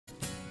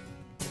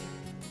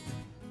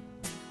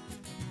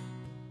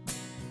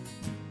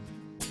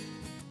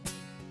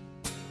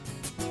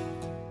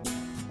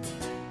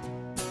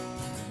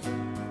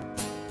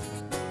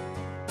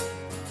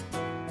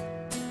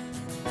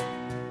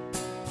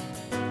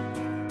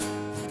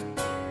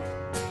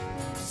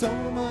So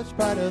much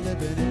brighter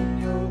living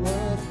in your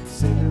world.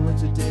 Seeing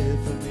what you did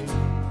for me.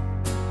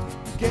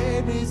 You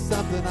gave me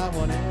something I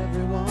want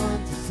everyone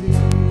to see.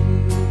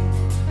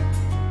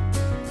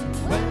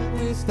 When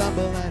we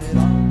stumble and it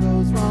all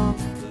goes wrong,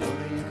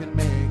 only you can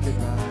make it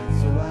right.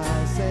 So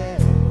I say,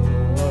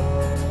 oh,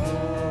 oh,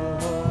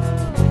 oh,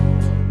 oh.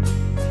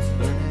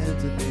 Learning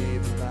to be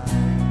the light.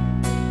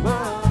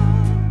 Whoa,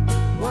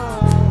 whoa,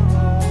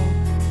 whoa.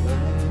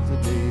 Learning to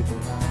be the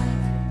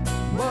light.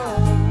 Whoa,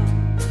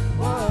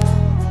 whoa.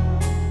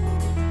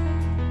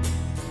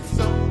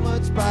 So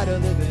much brighter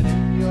living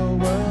in your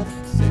world.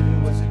 See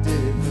what you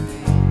did for me.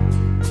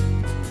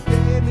 You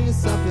gave me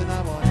something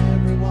I want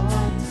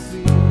everyone to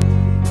see.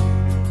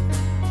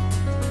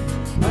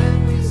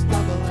 When we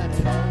stumble and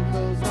it all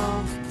goes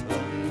wrong,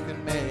 only you can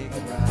make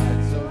it right.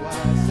 So I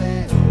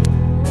say, oh,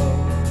 oh,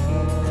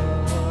 oh,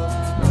 oh,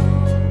 oh.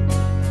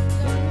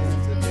 Learning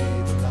to be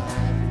the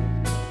light.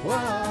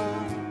 Whoa,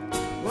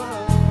 whoa,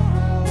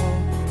 whoa.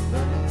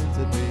 Learning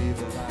to be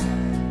the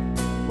light.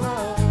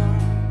 Whoa,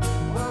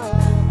 whoa,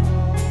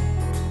 whoa.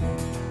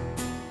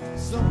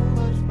 So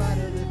much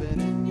brighter living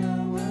in your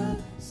world.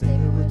 Say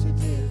what you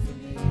did for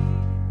me.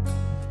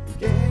 You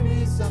gave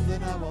me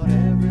something I want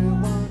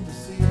everyone to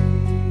see.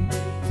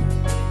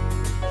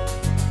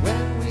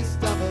 When we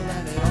stumble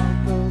and it all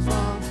goes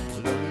wrong,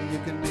 only you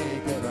can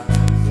make it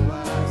right. So I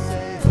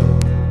say, oh,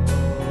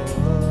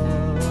 oh, oh,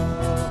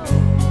 oh,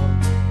 oh.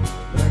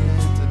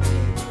 Learning to be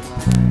the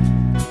light.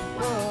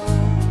 Whoa,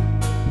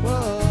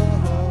 whoa,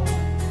 whoa.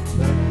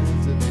 Learning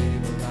to be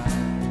the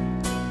light.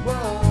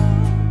 Whoa,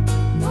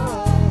 whoa,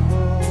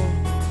 whoa.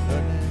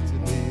 Learning to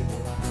be the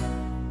light.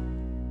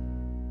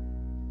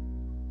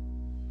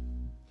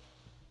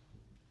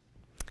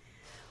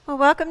 Well,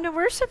 welcome to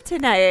worship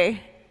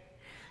tonight.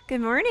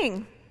 Good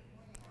morning.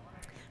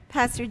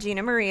 Pastor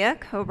Gena Maria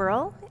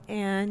Koeberl,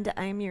 and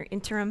I'm your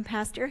interim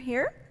pastor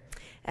here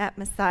at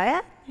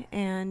Messiah.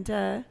 And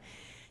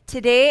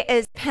today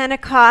is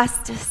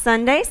Pentecost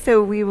Sunday,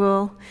 so we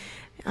will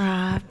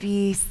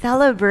be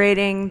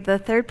celebrating the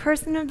third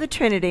person of the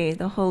Trinity,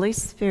 the Holy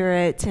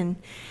Spirit, and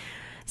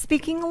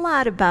speaking a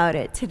lot about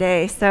it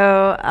today.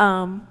 So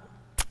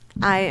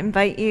I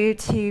invite you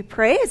to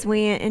pray as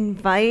we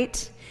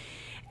invite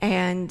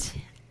and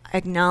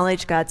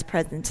acknowledge God's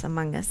presence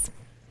among us.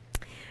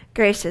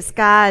 Gracious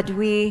God,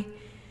 we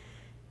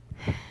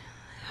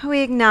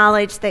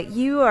acknowledge that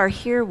you are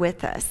here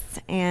with us,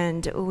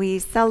 and we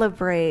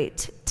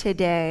celebrate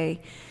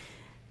today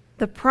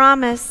the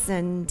promise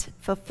and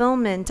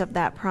fulfillment of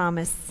that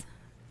promise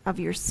of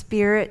your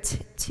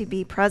Spirit to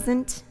be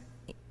present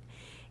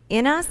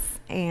in us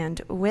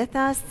and with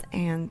us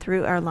and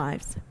through our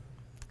lives.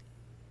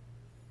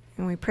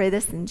 And we pray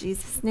this in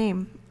Jesus'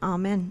 name.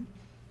 Amen.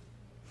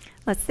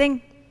 Let's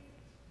sing.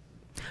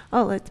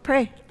 Oh, let's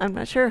pray. I'm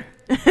not sure.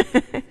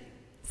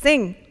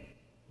 Sing.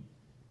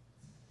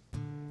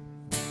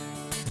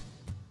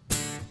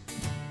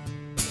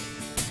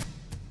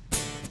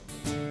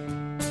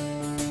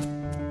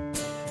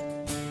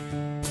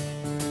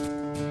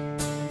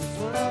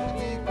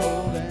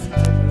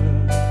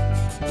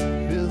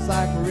 Feels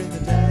like we're in the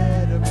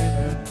dead of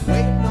winter,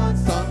 waiting on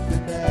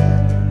something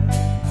better.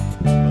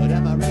 But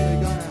am I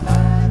really gonna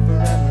hide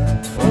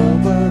forever?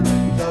 Over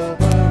and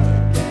over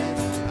again,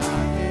 I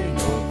hear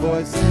your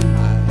voice in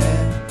my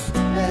head.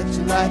 Let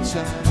your light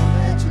shine,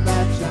 let your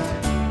light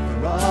shine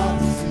for all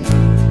to see.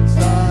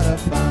 Start a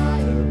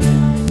fire in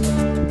us,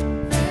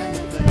 and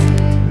the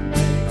flame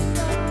makes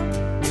up.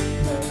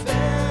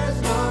 There's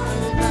no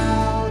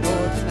doubt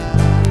or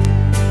deny.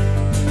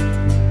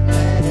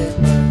 Let it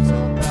burn so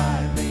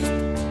brightly,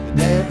 and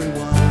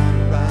everyone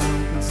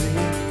around can see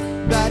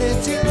that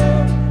it's you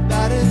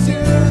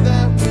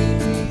that we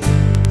need.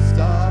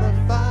 Start a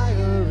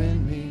fire in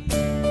me.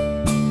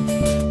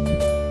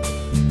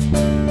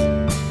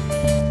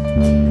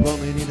 You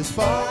only need a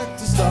spark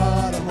to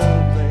start a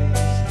whole place.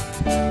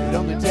 It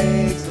only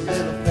takes a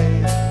little faith.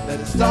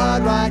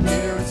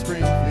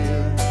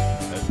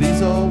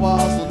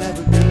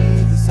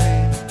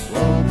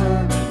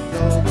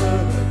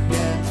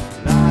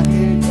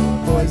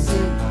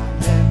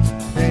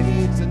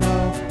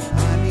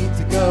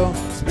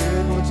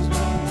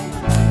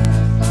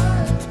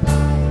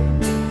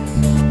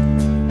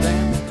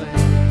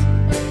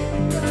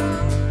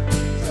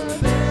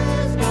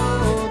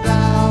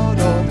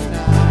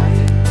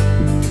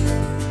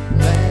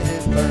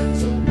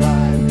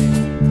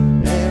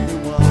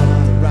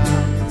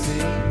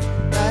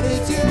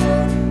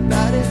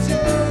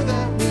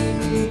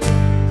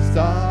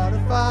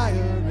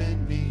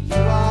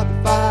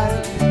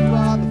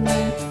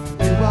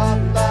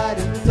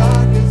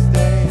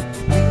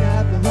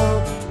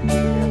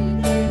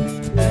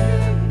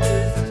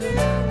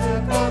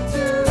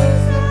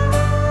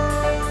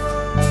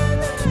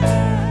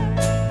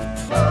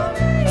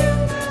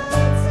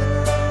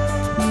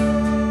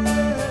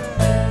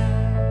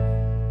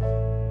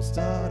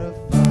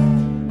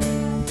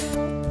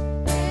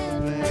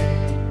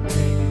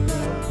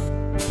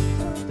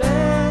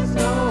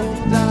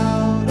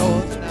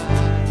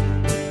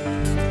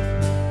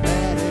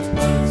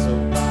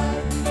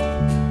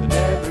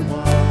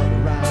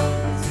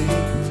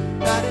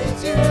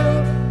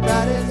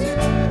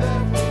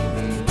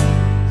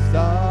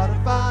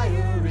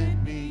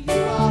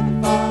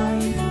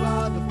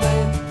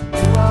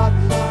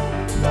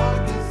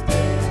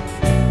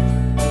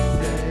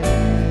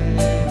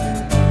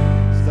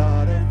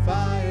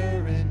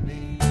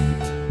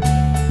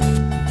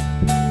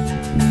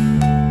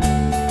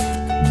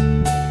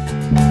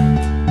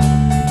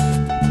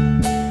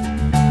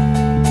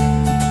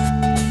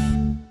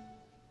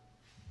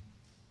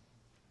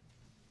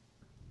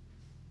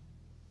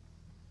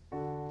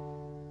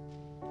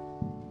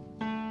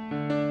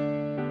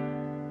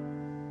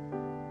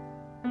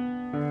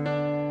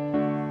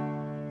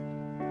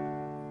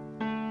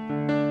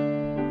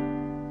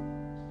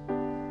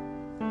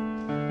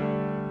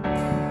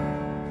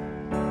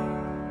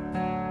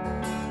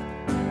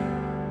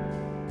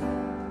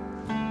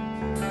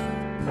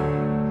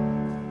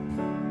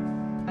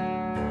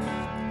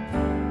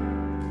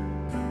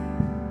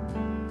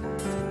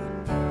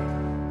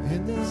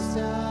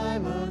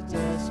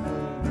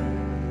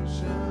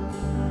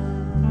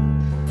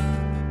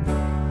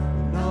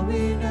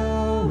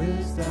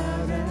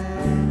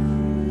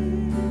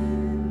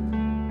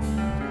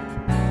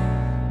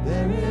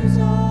 is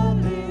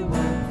only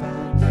one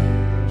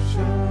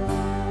foundation.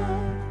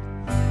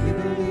 We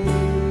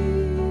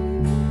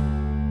believe.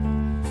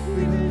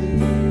 We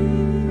believe.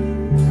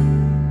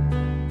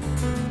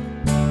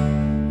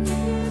 In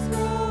this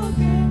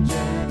broken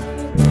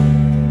generation,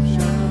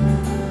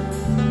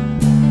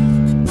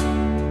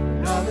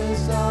 love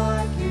is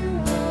like you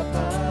help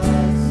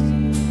us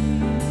see.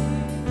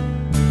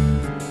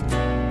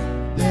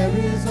 There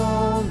is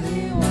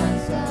only one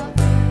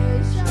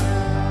salvation.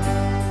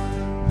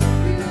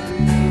 We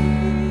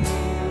believe.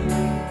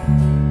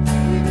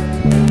 We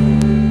believe.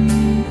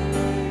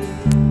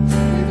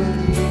 We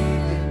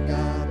believe in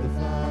God the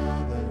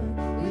Father.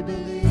 We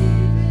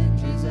believe in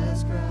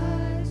Jesus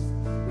Christ.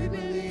 We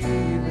believe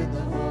in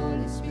the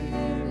Holy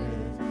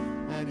Spirit,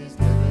 and He's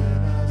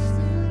given us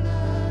new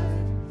life.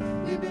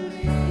 We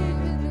believe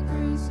in the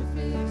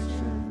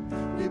crucifixion.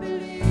 We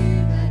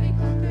believe that He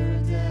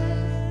conquered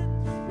death.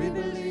 We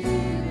believe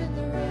in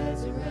the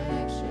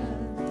resurrection,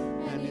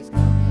 and He's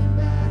coming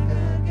back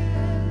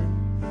again.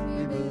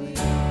 We believe.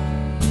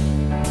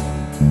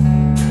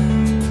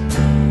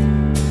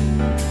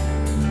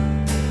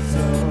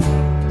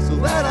 So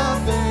let our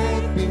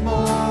faith be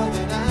more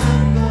than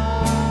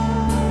anthems,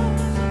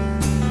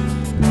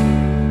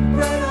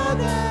 greater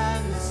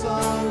than the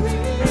song we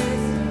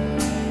sing.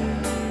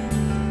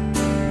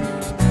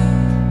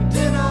 And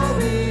in our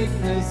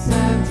weakness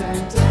and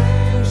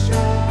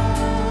temptation,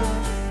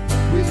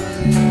 we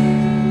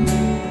believe.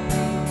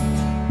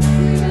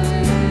 We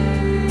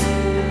believe.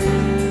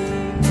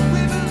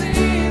 We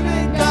believe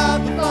in God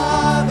the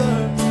Father.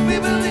 We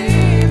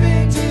believe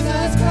in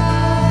Jesus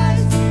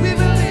Christ. We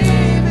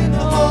believe in the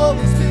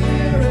Holy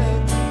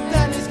Spirit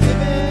that has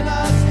given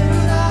us new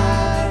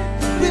life.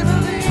 We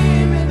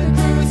believe in the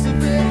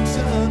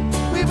crucifixion.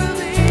 We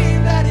believe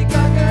that He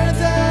conquered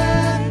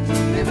death.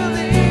 We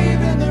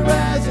believe in the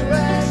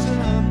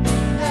resurrection,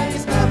 and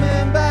He's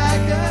coming back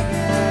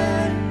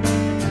again.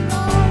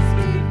 Lost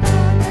people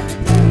and the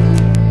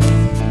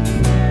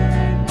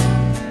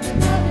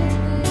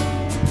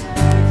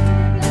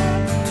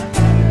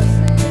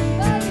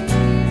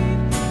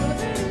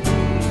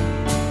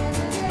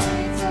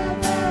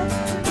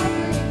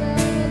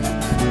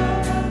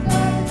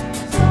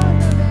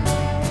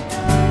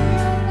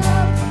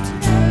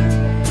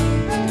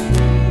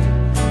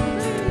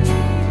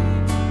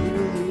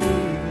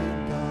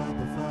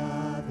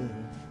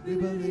we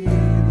believe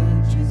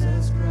in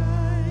Jesus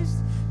Christ.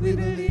 We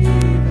believe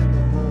in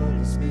the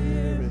Holy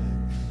Spirit,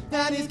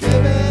 and He's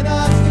given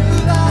us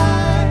new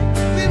life.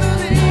 We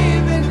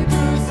believe in the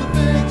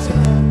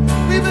crucifixion.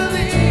 We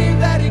believe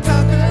that He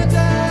conquered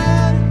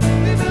death.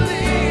 We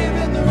believe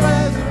in the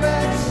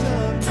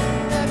resurrection,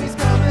 and He's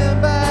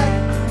coming back.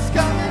 He's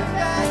coming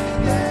back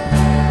again.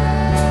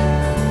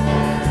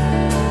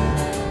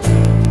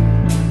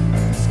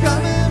 He's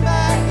coming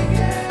back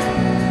again.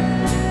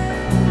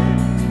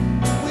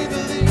 We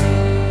believe.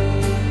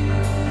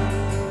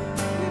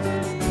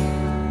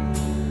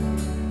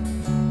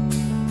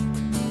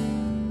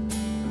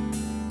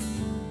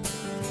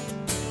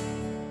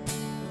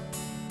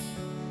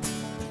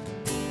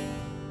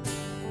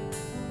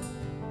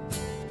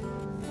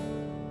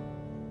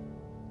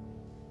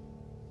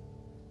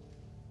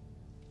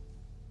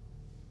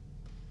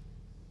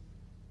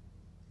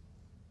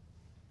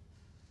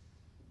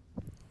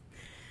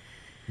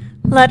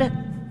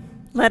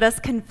 Let us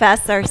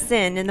confess our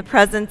sin in the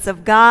presence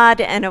of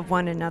God and of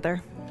one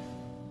another.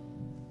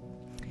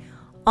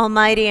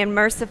 Almighty and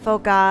merciful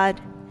God,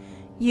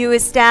 you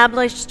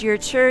established your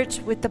church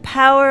with the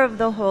power of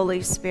the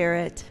Holy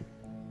Spirit.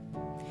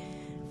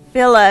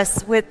 Fill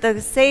us with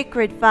the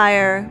sacred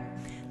fire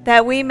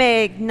that we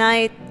may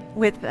ignite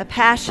with a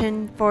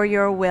passion for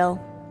your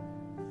will.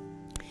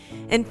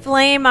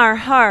 Inflame our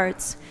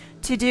hearts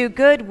to do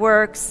good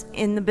works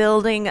in the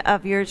building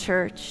of your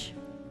church.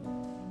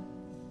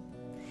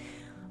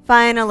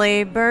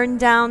 Finally, burn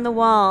down the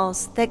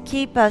walls that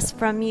keep us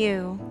from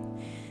you.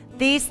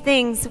 These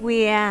things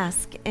we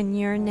ask in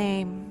your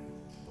name.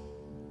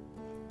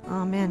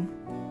 Amen.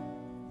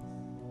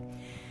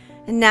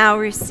 And now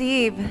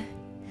receive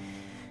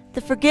the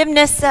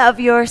forgiveness of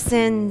your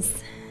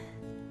sins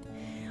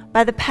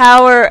by the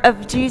power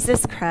of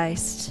Jesus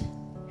Christ,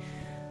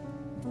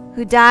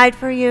 who died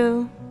for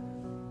you,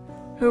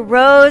 who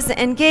rose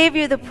and gave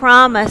you the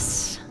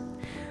promise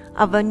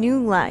of a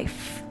new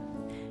life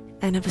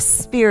and of a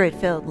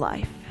spirit-filled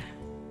life.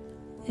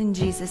 In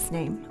Jesus'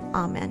 name,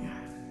 amen.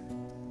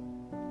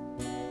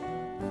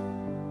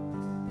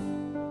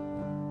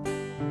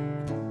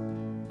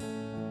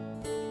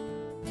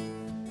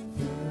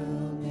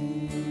 Fill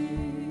me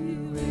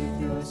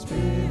with your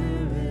Spirit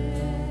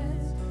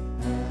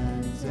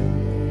and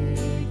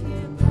take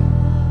Him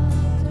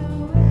not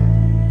away.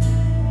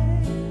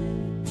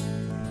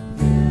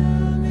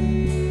 Fill me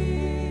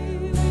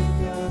with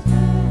your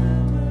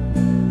power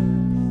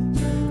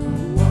to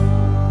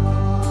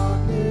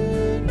walk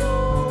in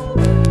your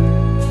way.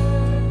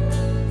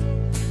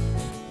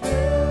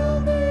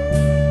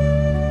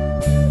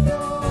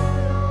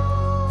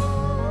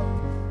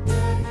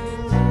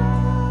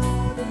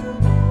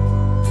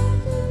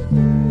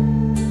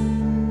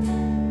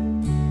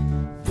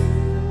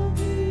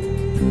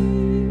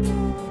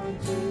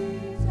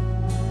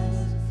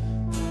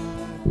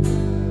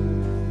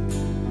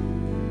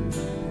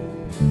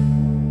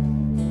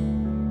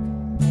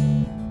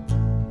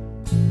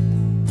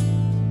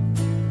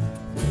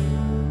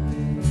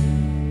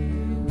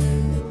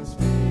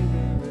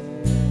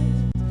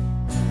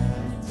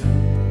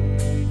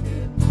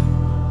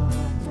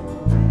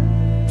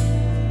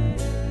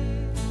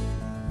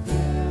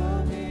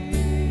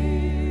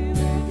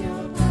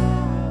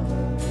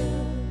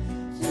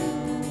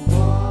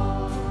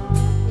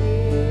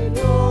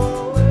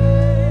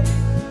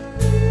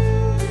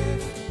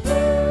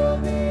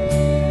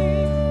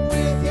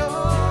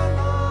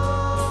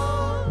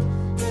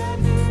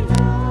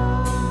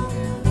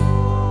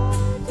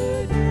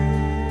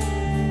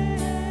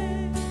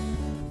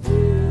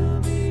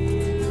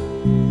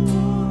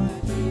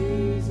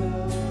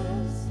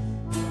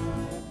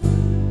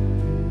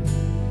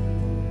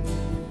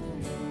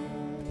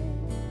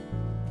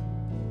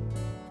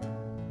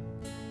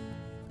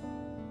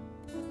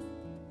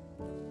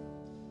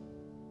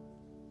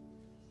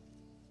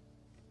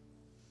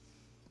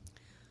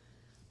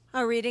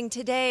 Our reading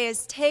today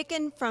is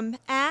taken from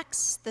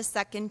Acts, the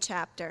 2nd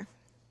chapter.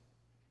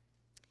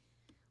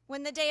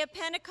 When the day of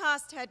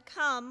Pentecost had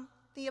come,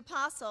 the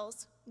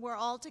apostles were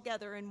all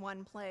together in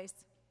one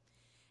place.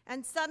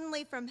 And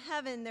suddenly from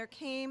heaven there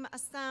came a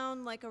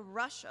sound like a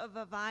rush of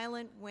a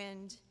violent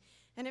wind,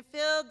 and it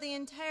filled the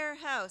entire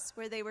house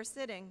where they were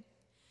sitting.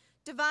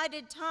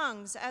 Divided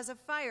tongues as of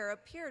fire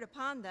appeared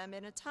upon them,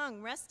 and a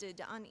tongue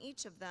rested on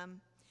each of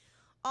them.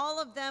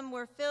 All of them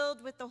were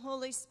filled with the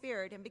Holy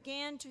Spirit and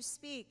began to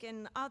speak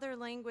in other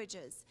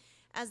languages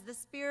as the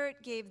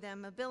Spirit gave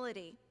them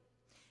ability.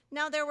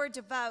 Now there were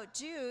devout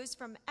Jews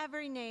from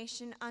every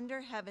nation under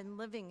heaven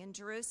living in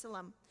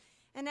Jerusalem.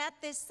 And at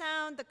this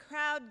sound the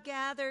crowd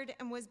gathered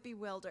and was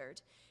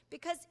bewildered,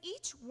 because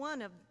each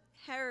one of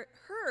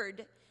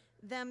heard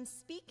them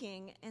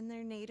speaking in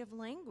their native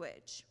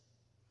language.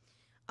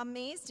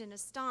 Amazed and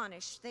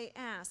astonished, they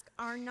asked,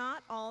 "Are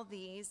not all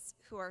these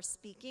who are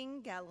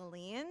speaking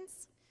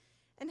Galileans?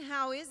 And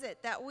how is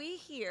it that we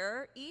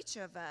hear, each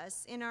of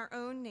us, in our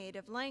own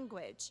native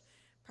language,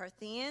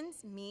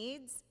 Parthians,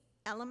 Medes,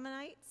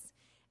 Elamites,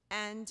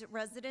 and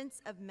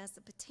residents of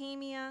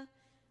Mesopotamia,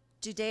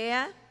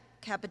 Judea,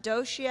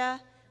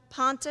 Cappadocia,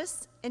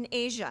 Pontus, and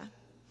Asia,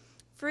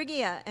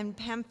 Phrygia and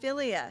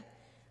Pamphylia,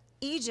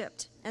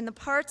 Egypt, and the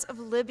parts of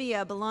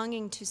Libya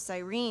belonging to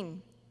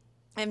Cyrene,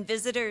 and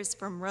visitors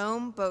from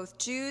Rome, both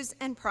Jews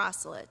and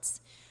proselytes,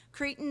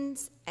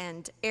 Cretans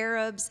and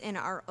Arabs, in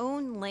our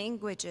own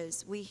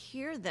languages, we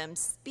hear them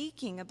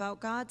speaking about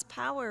God's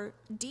power,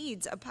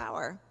 deeds of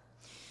power."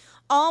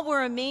 All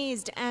were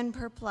amazed and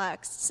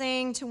perplexed,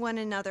 saying to one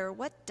another,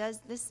 "What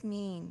does this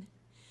mean?"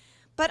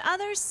 But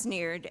others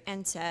sneered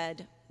and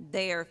said,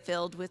 "They are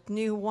filled with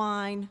new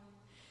wine."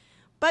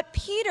 But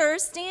Peter,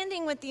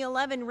 standing with the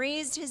 11,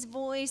 raised his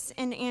voice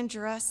and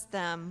addressed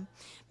them,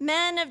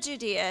 "Men of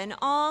Judea and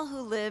all who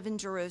live in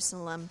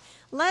Jerusalem,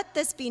 let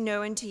this be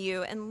known to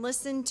you, and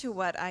listen to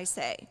what I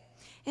say.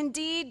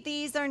 Indeed,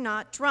 these are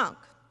not drunk,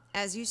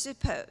 as you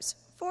suppose,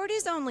 for it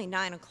is only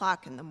 9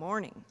 o'clock in the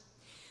morning.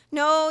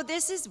 No,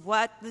 this is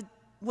what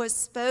was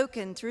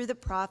spoken through the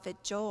prophet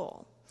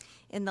Joel.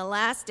 In the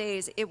last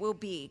days it will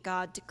be,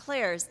 God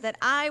declares, that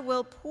I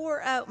will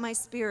pour out my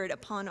Spirit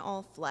upon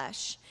all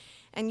flesh,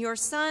 and your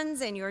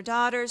sons and your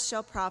daughters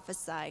shall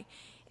prophesy,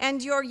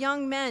 and your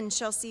young men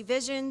shall see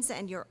visions,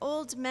 and your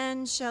old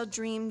men shall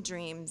dream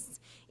dreams.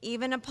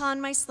 Even upon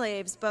my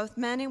slaves, both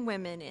men and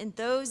women, in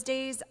those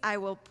days I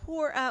will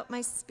pour out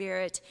my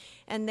Spirit,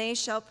 and they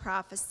shall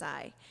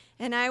prophesy.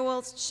 And I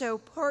will show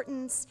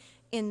portents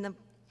in the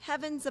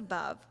heavens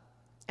above,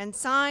 and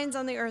signs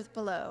on the earth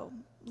below,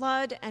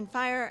 blood and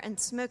fire and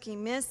smoky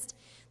mist.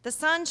 The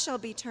sun shall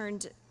be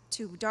turned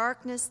to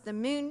darkness, the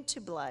moon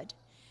to blood,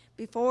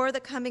 before the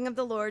coming of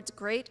the Lord's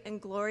great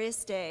and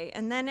glorious day.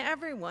 And then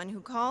everyone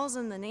who calls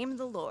on the name of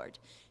the Lord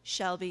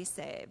shall be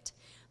saved."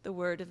 The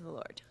word of the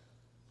Lord.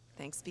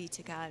 Thanks be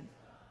to God.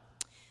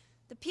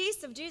 The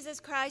peace of Jesus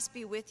Christ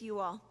be with you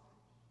all.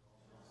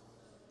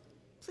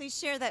 Please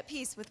share that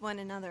peace with one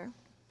another.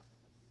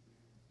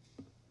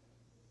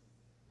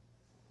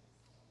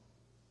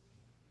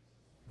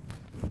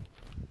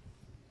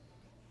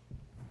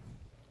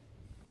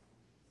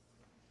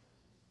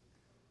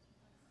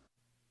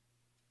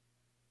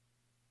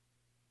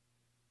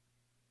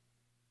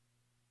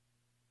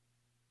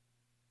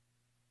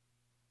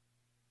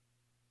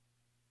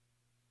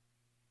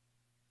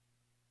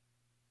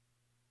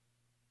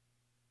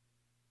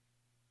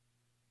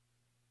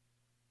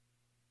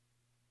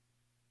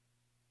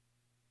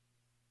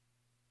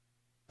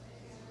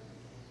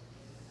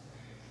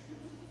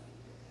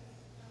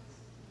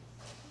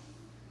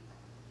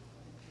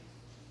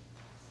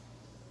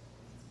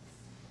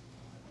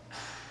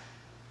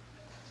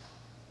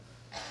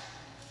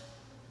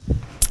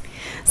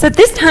 So at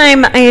this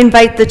time, I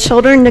invite the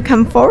children to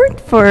come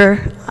forward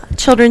for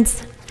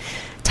children's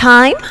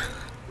time.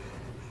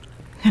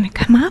 Gonna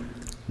come up.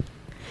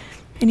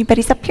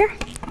 Anybody's up here?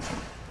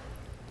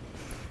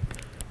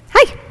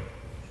 Hi.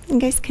 You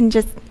guys can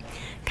just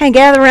kind of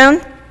gather around.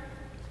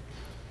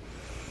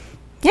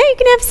 Yeah, you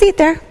can have a seat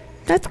there.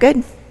 That's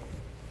good.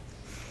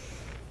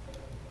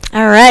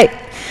 All right.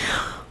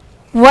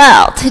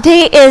 Well,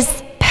 today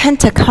is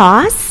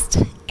Pentecost.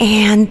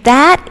 And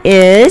that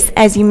is,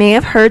 as you may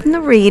have heard in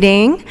the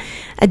reading,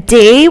 a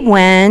day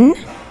when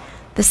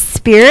the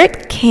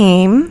Spirit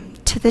came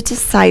to the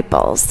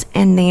disciples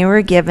and they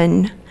were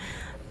given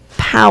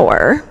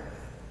power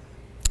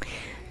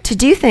to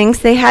do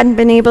things they hadn't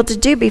been able to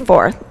do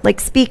before, like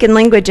speak in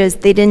languages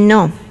they didn't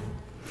know.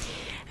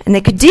 And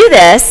they could do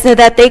this so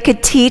that they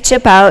could teach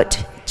about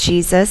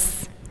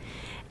Jesus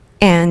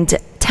and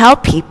tell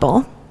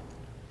people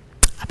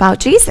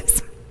about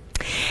Jesus.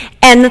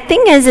 And the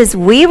thing is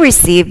we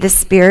receive the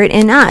Spirit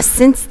in us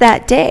since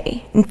that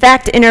day. In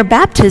fact, in our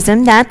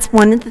baptism, that's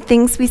one of the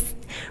things we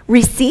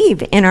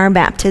receive in our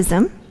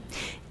baptism,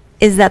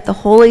 is that the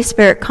Holy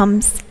Spirit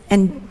comes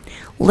and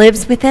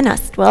lives within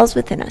us, dwells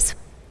within us.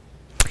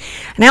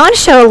 And I want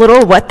to show a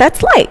little what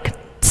that's like.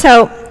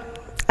 So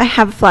I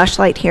have a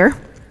flashlight here,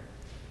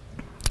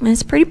 and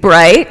it's pretty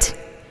bright.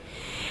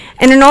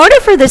 And in order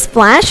for this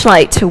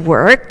flashlight to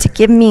work, to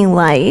give me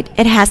light,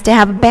 it has to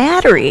have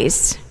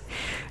batteries,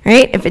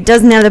 right? If it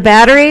doesn't have the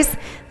batteries,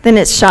 then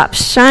it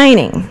stops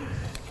shining.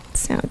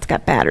 So it's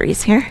got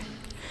batteries here.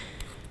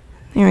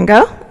 There we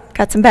go.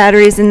 Got some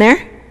batteries in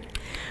there.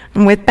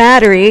 And with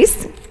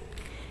batteries,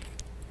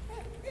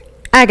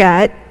 I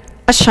got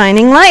a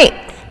shining light.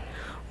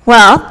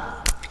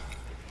 Well,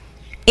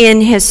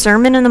 in his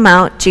Sermon on the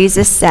Mount,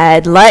 Jesus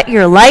said, "Let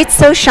your light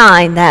so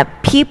shine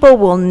that people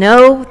will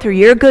know through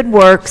your good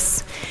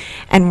works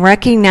and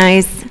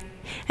recognize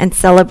and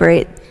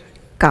celebrate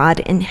God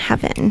in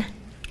heaven."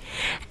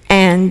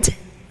 And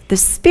the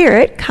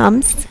Spirit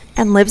comes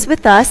and lives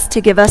with us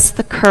to give us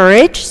the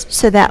courage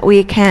so that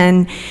we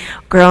can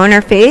grow in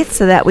our faith,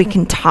 so that we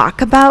can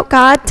talk about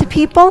God to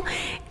people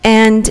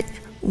and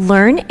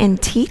learn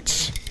and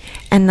teach.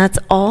 And that's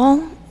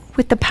all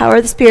with the power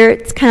of the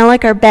Spirit. It's kind of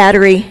like our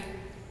battery,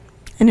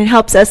 and it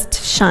helps us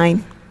to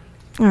shine.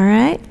 All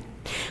right?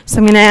 So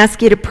I'm going to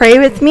ask you to pray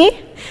with me.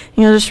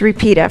 You'll just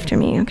repeat after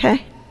me,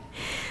 okay?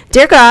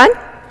 Dear God,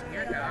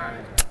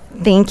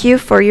 thank you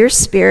for your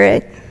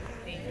Spirit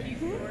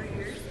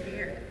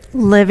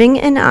living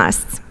in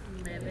us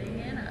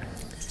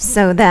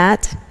so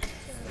that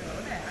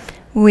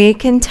we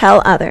can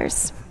tell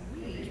others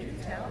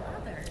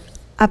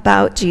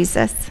about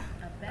Jesus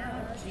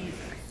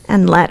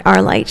and let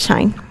our light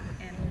shine.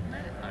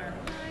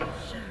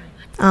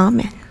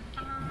 Amen.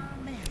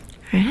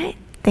 All right,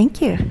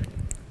 thank you.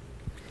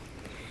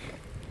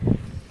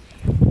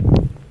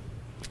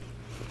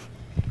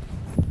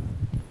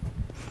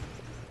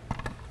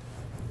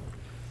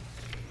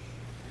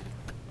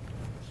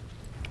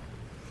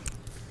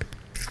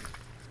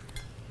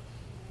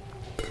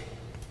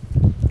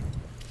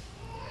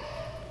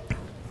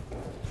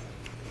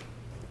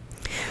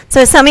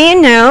 So some of you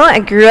know I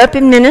grew up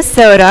in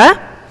Minnesota.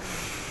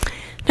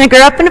 I grew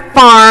up in a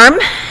farm,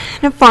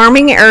 in a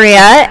farming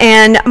area,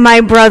 and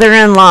my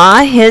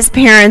brother-in-law, his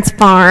parents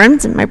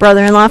farmed, and my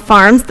brother-in-law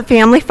farms the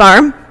family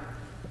farm.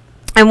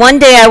 And one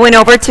day I went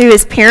over to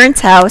his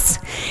parents' house,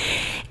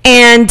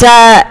 and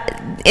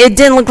it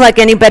didn't look like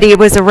anybody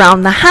was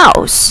around the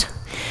house.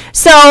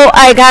 So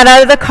I got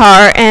out of the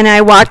car and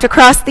I walked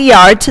across the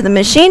yard to the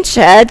machine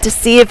shed to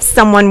see if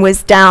someone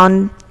was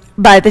down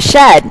by the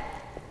shed.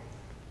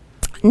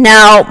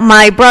 Now,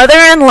 my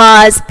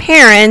brother-in-law's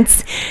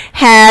parents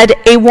had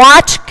a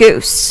watch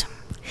goose.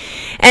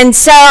 And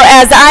so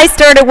as I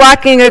started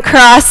walking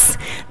across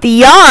the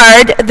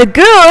yard, the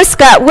goose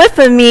got whiff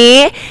of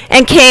me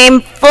and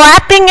came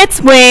flapping its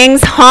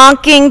wings,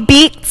 honking,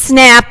 beak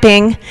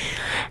snapping,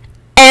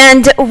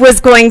 and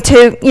was going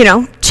to,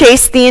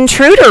 chase the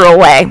intruder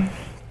away.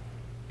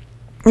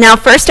 Now,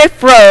 first I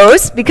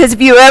froze, because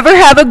if you ever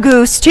have a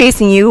goose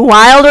chasing you,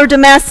 wild or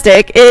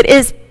domestic, it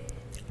is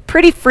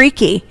pretty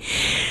freaky.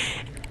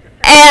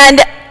 And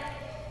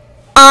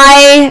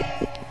I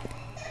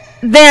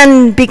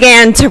then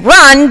began to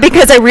run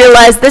because I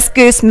realized this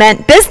goose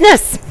meant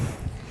business.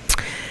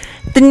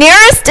 The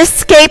nearest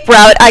escape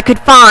route I could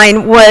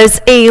find was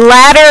a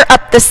ladder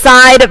up the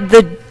side of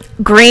the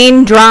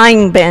grain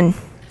drying bin.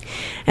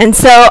 And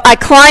so I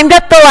climbed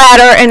up the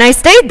ladder and I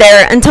stayed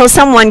there until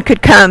someone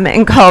could come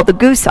and call the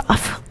goose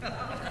off.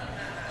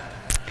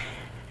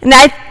 And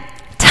I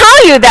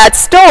tell you that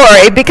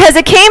story because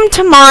it came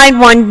to mind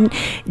one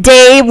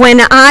day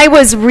when I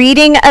was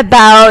reading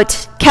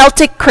about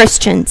Celtic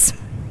Christians.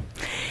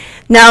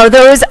 Now,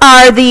 those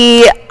are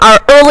our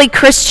early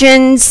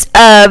Christians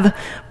of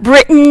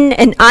Britain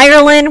and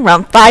Ireland,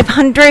 around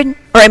 400.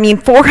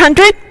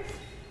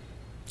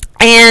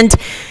 And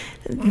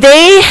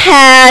they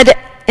had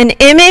an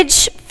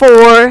image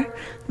for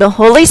the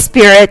Holy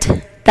Spirit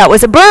that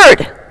was a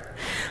bird.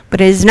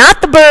 But it is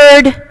not the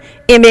bird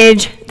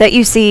image that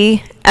you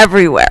see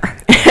everywhere.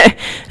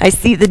 I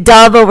see the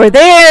dove over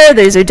there,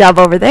 there's a dove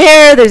over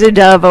there, there's a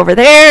dove over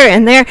there,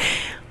 and there.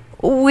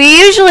 We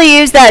usually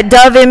use that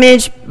dove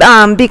image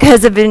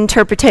because of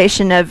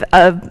interpretation of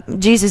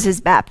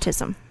Jesus'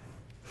 baptism.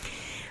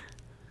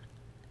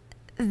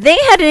 They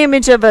had an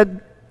image of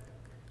a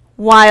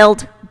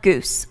wild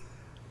goose.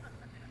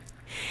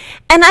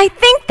 And I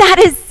think that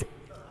is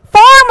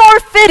far more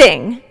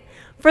fitting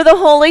for the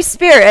Holy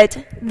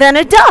Spirit than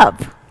a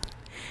dove.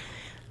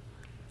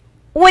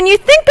 When you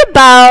think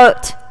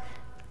about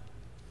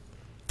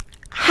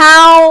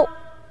how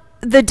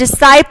the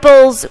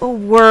disciples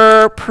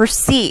were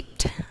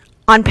perceived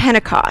on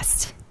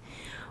Pentecost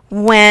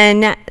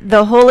when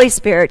the Holy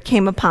Spirit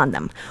came upon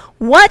them,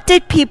 what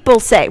did people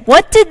say?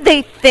 What did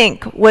they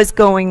think was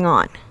going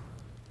on?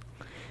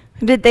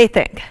 What did they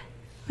think?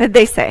 What did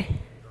they say?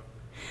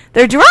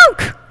 They're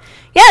drunk.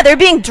 Yeah, they're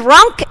being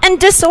drunk and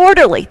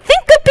disorderly.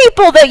 Think of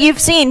people that you've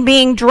seen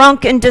being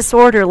drunk and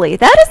disorderly.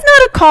 That is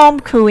not a calm,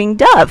 cooing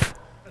dove.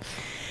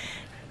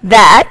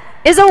 That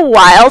is a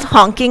wild,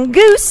 honking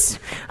goose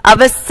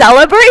of a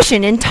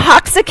celebration,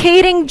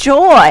 intoxicating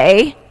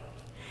joy,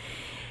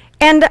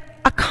 and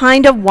a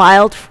kind of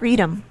wild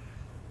freedom.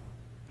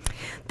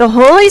 The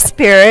Holy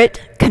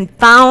Spirit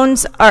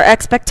confounds our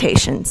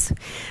expectations,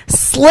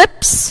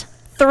 slips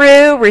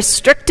through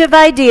restrictive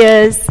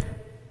ideas,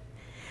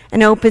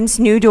 and opens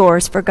new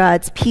doors for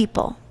God's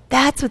people.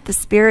 That's what the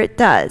Spirit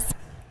does.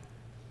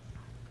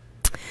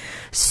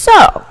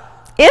 So,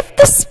 if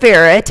the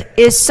Spirit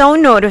is so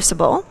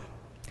noticeable,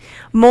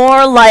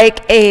 more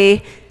like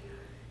a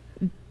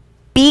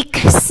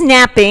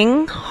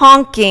beak-snapping,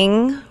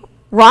 honking,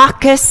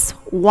 raucous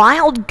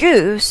wild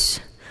goose,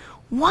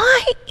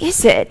 why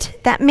is it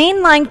that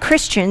mainline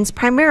Christians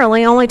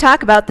primarily only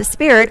talk about the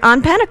Spirit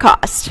on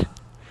Pentecost?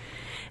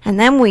 And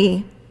then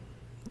we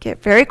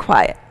get very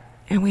quiet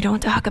and we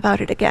don't talk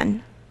about it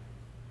again.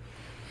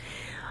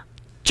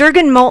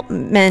 Jürgen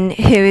Moltmann,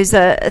 who is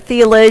a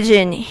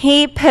theologian,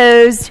 he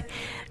posed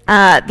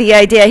the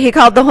idea, he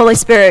called the Holy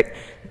Spirit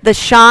the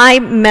shy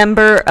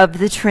member of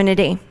the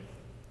Trinity.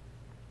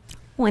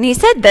 When he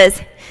said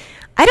this,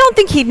 I don't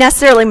think he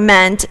necessarily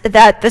meant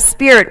that the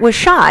Spirit was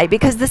shy,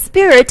 because the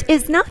Spirit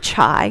is not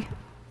shy.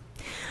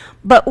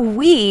 But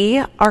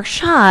we are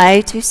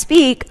shy to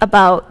speak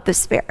about the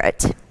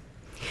Spirit.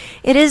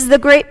 It is the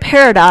great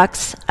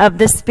paradox of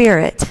the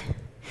Spirit.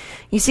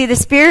 You see, the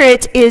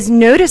Spirit is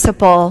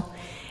noticeable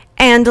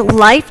and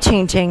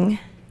life-changing,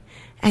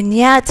 and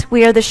yet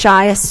we are the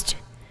shyest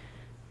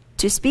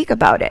to speak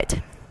about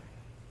it.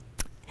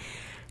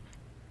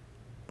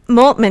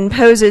 Moltmann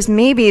poses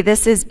maybe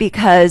this is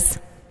because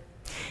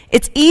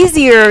it's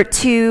easier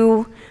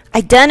to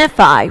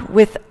identify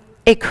with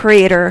a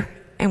creator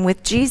and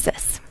with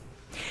Jesus,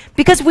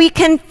 because we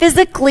can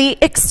physically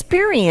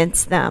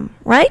experience them,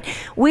 right?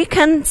 We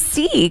can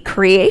see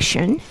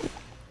creation,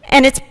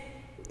 and it's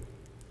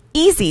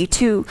easy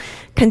to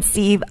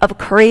conceive of a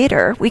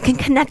creator. We can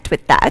connect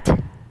with that.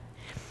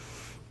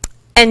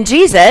 And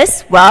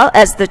Jesus, well,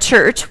 as the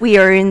church, we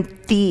are in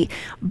the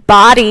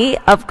body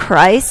of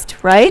Christ,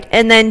 right?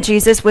 And then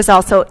Jesus was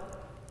also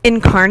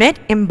incarnate,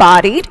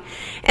 embodied.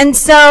 And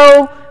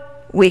so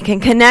we can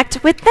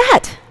connect with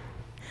that.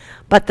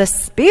 But the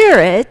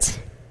Spirit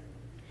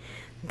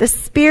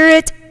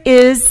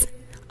is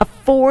a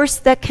force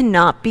that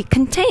cannot be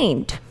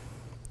contained.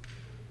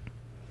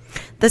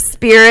 The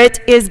Spirit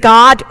is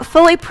God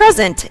fully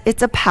present.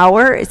 It's a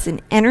power, it's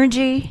an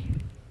energy.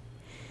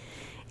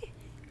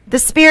 The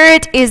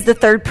Spirit is the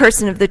third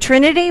person of the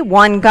Trinity,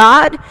 one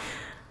God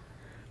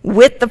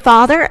with the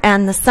Father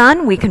and the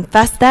Son. We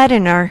confess that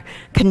in our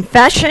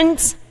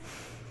confessions.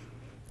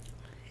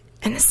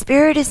 And the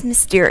Spirit is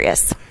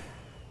mysterious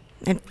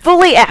and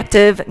fully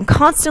active and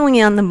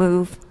constantly on the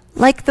move,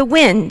 like the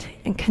wind,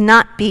 and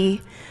cannot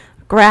be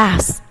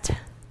grasped.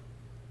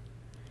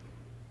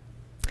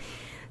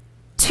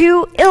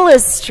 To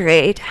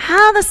illustrate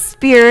how the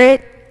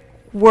Spirit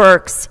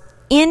works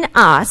in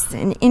us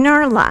and in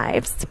our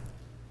lives,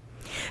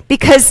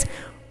 because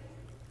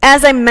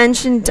as I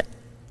mentioned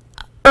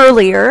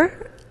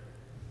earlier,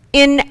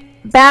 in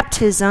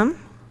baptism,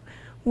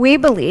 we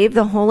believe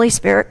the Holy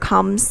Spirit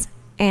comes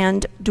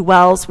and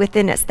dwells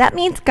within us. That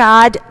means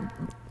God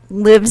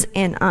lives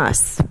in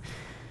us,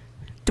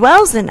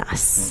 dwells in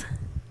us,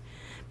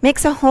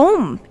 makes a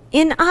home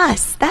in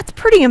us. That's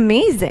pretty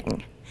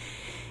amazing.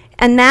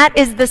 And that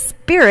is the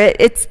Spirit.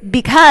 It's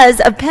because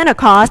of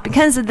Pentecost,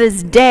 because of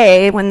this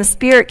day when the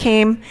Spirit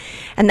came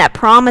and that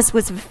promise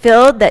was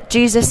fulfilled that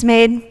Jesus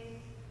made,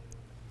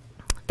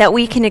 that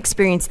we can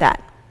experience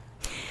that.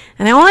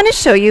 And I want to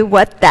show you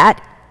what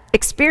that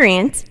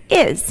experience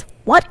is,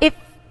 what it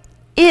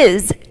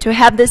is to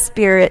have the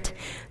Spirit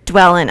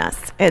dwell in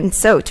us. And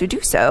so to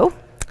do so,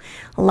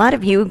 a lot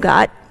of you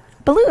got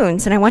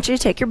balloons, and I want you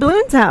to take your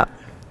balloons out.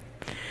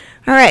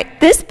 All right,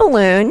 this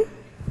balloon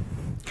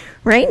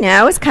right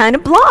now is kind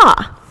of blah.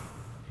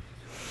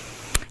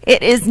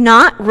 It is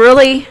not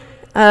really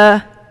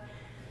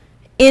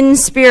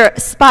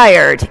inspirited.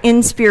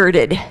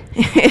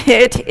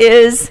 It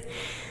is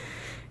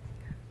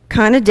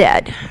kind of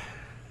dead.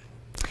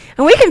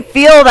 And we can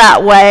feel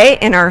that way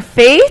in our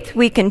faith.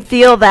 We can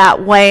feel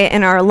that way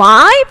in our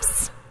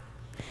lives.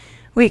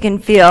 We can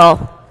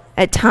feel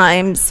at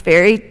times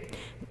very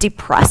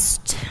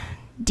depressed,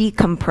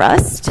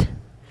 decompressed.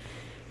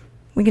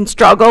 We can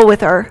struggle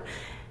with our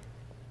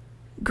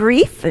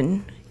grief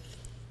and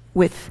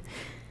with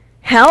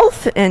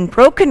health and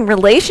broken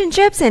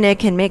relationships, and it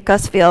can make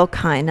us feel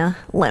kind of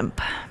limp.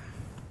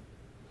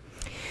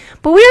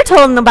 But we are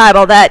told in the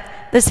Bible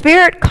that the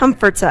Spirit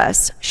comforts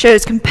us,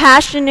 shows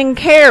compassion and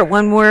care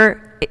when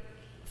we're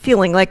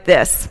feeling like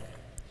this.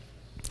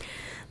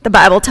 The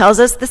Bible tells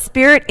us the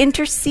Spirit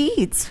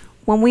intercedes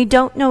when we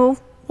don't know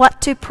what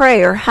to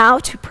pray or how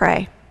to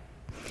pray.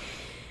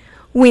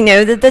 We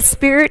know that the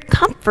Spirit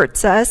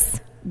comforts us,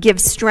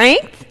 gives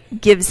strength,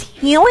 gives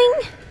healing,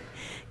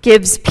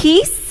 gives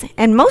peace,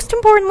 and most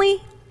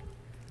importantly,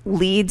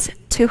 leads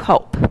to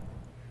hope.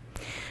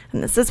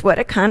 And this is what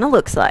it kind of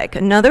looks like.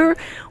 Another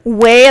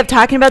way of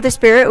talking about the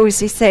Spirit was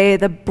to say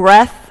the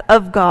breath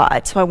of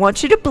God. So I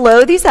want you to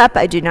blow these up.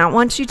 I do not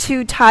want you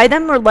to tie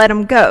them or let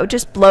them go.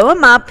 Just blow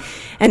them up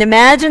and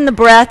imagine the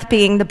breath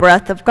being the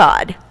breath of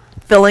God,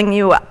 filling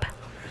you up.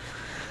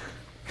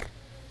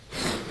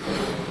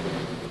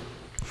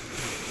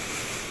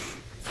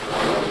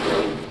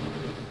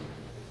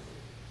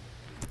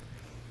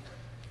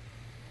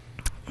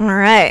 All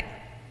right.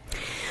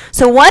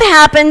 So what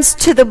happens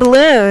to the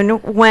balloon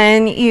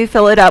when you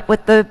fill it up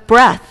with the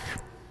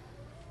breath?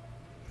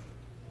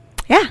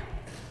 Yeah.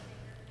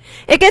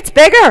 It gets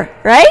bigger,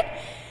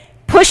 right?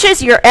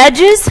 Pushes your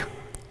edges,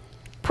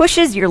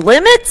 pushes your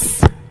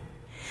limits,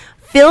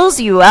 fills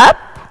you up,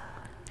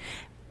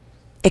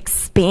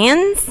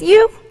 expands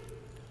you.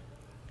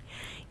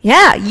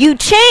 Yeah, you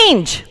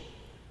change.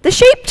 The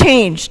shape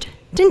changed,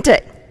 didn't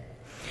it?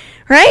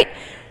 Right?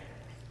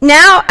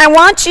 Now I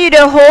want you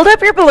to hold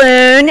up your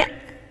balloon,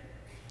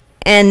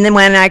 and then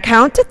when I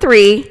count to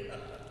 3,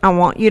 I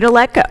want you to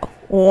let go.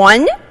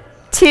 1,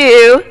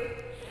 2,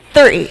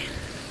 3.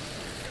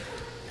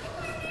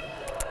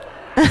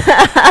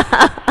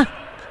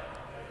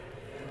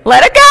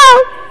 Let it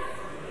go.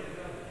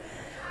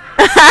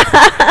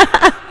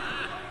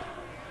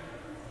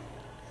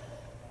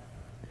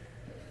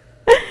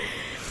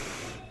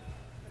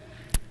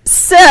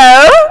 So,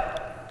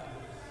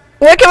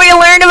 what can we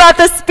learn about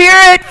the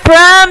Spirit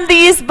from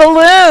these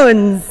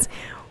balloons?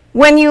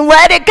 When you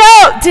let it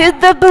go,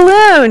 did the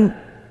balloon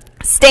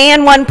stay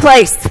in one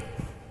place?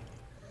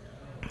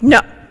 No.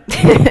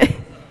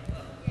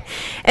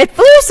 It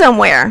flew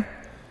somewhere.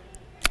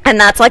 And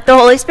that's like the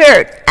Holy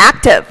Spirit,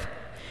 active,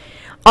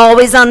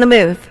 always on the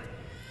move.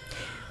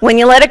 When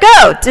you let it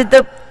go,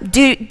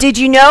 did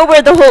you know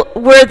where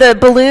the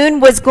balloon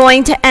was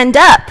going to end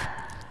up?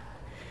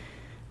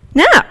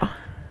 No.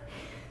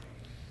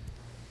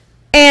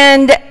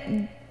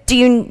 And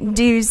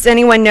does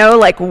anyone know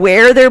like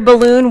where their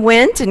balloon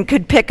went and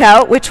could pick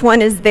out which one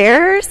is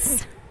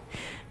theirs?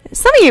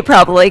 Some of you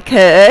probably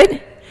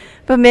could,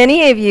 but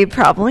many of you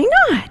probably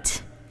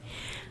not.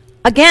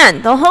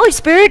 Again, the Holy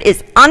Spirit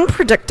is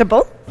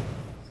unpredictable.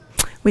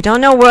 We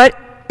don't know what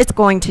it's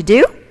going to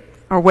do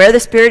or where the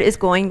Spirit is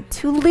going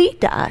to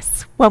lead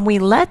us when we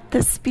let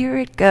the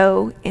Spirit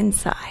go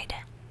inside.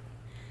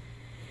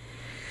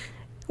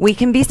 We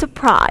can be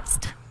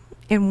surprised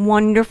in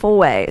wonderful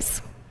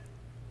ways.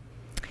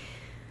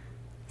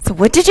 So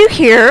what did you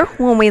hear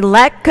when we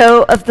let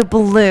go of the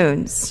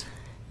balloons?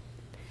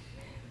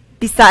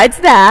 Besides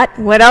that,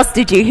 what else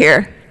did you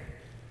hear?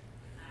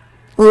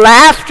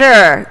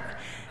 Laughter.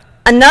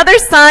 Another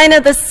sign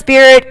of the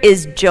Spirit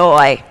is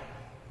joy.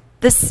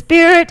 The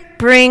Spirit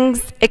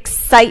brings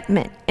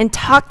excitement,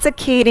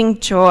 intoxicating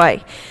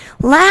joy,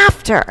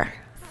 laughter,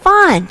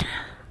 fun.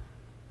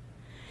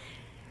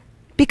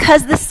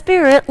 Because the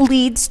Spirit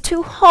leads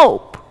to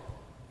hope.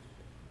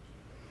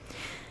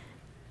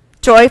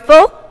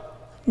 Joyful,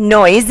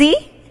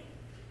 noisy,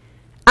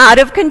 out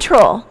of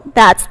control.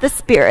 That's the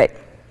Spirit.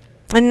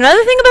 And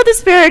another thing about the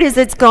Spirit is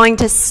it's going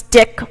to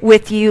stick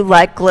with you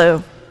like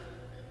glue.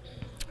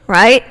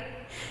 Right?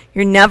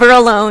 You're never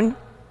alone.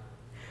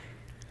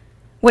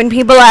 When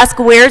people ask,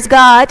 where's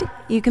God?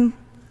 You can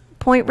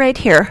point right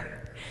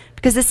here.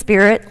 Because the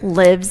Spirit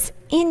lives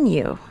in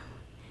you.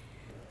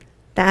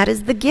 That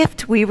is the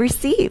gift we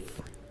receive.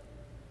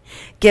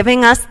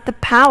 Giving us the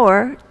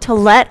power to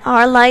let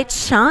our light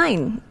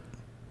shine.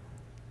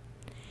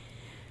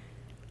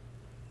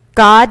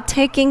 God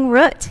taking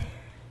root.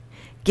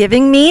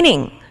 Giving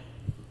meaning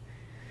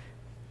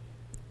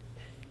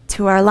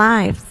to our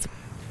lives.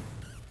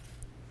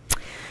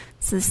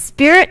 So the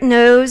Spirit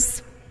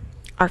knows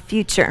our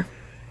future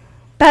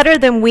better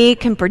than we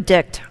can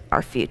predict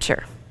our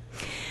future.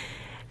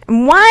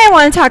 And why I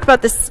want to talk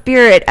about the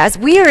Spirit as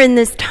we are in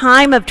this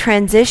time of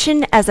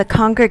transition as a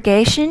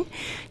congregation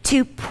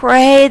to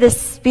pray the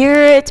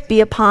Spirit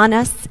be upon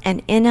us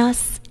and in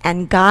us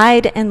and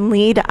guide and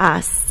lead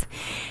us.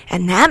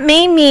 And that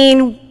may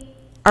mean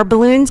our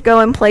balloons go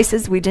in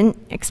places we didn't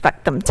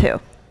expect them to.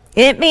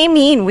 It may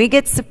mean we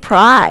get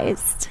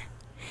surprised.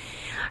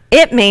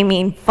 It may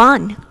mean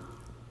fun.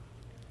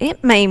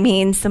 It may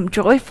mean some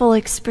joyful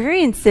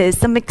experiences,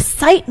 some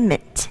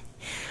excitement.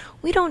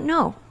 We don't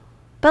know.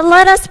 But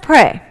let us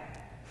pray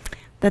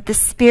that the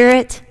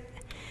Spirit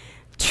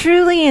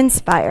truly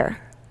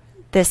inspire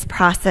this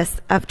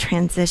process of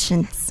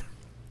transitions.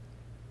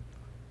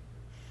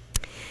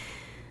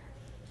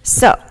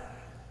 So,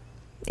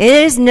 it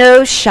is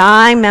no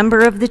shy member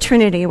of the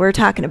Trinity we're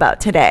talking about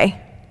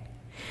today,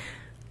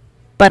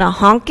 but a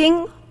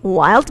honking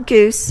wild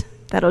goose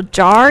that'll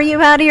jar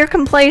you out of your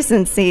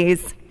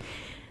complacencies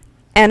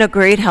and a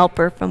great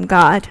helper from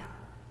God,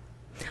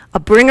 a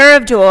bringer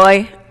of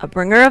joy, a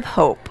bringer of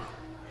hope,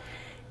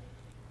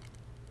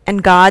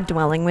 and God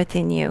dwelling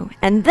within you.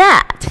 And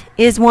that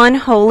is one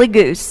holy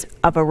goose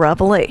of a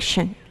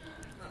revelation.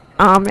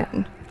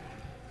 Amen.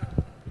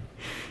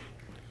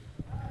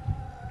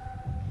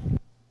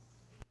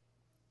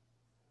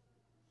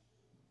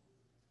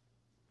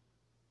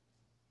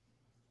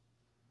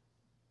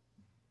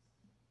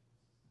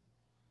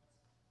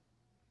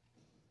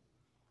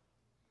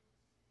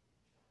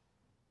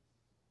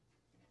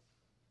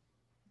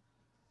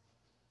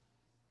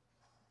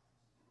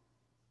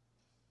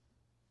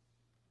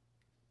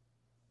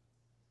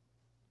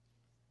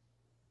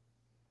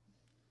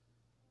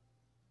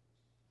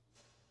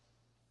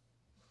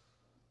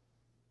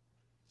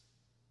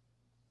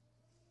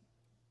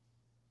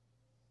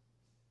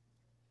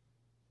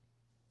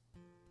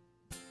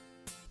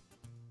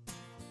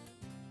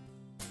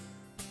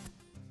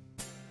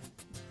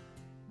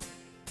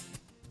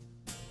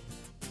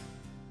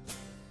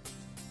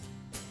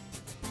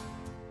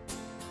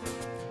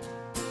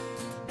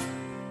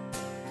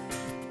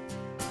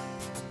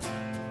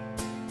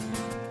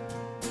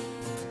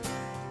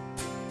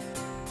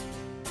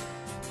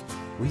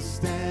 We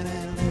stand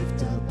and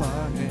lift up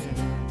our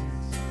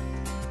hands,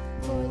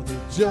 for the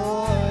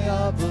joy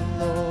of the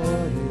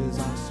Lord is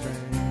our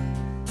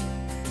strength.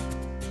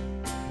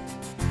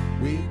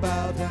 We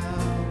bow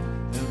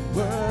down and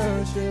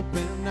worship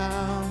Him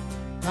now.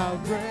 How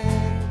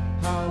great,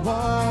 how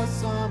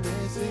awesome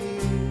is He.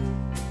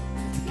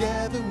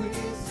 Together we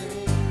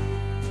sing.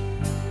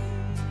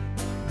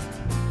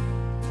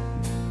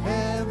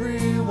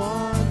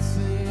 Everyone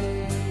sing.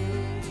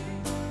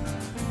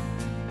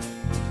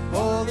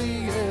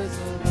 Holy is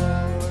the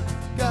Lord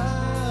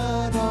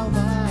God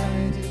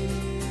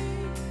Almighty.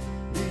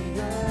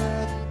 The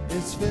earth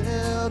is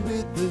filled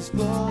with His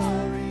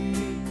glory.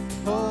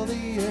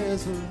 Holy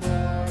is the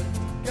Lord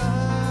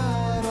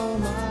God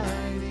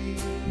Almighty.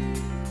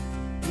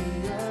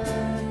 The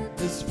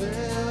earth is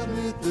filled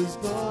with His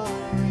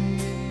glory.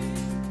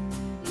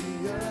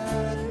 The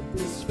earth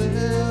is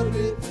filled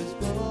with His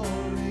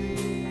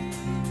glory.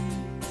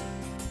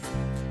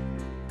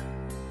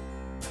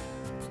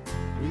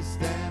 We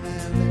stand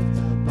and lift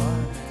up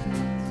our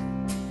hands,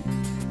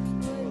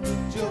 for the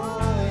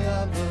joy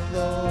of the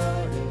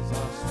Lord is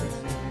our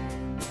strength.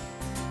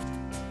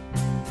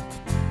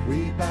 We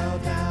bow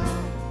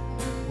down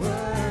and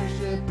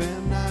worship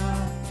Him now.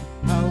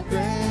 How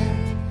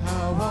great,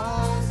 how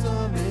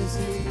awesome is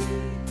He.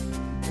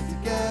 And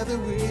together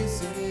we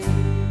sing.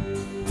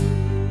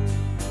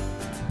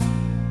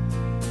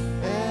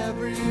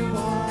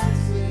 Everyone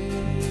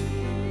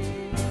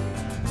sing.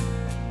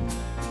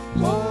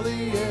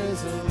 Holy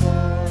is the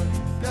Lord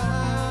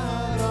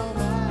God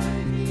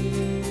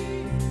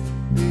Almighty.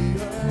 The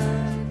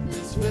earth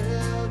is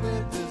filled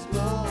with His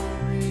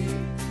glory.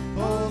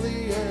 Holy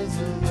is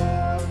the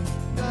Lord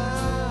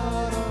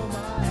God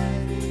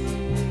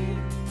Almighty.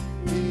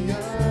 The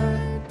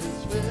earth is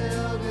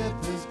filled with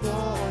His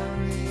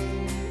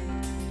glory.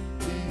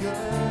 The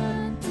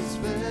earth is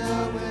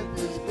filled with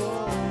His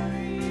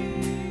glory.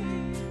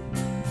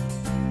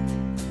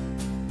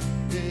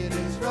 It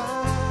is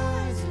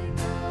rising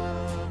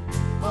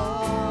up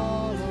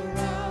all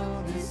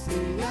around. It's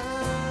the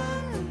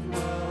anthem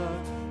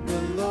of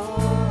the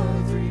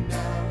Lord's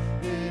renown.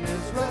 It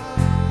is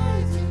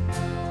rising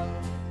up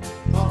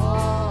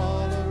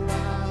all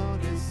around.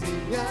 It's the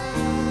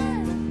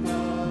anthem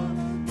of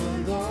the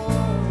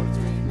Lord's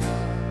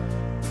renown.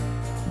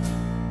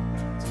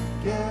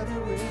 Together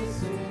we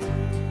sing.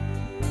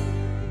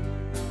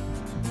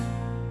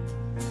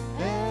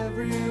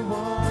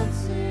 Everyone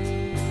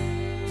sing.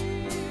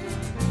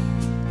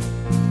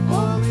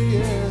 Holy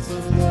is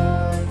the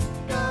Lord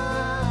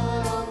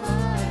God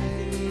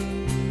Almighty.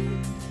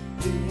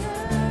 The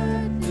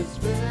earth is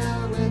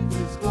filled with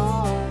His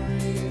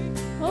glory.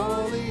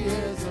 Holy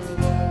is the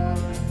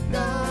Lord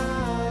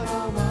God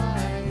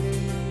Almighty.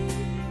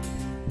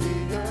 The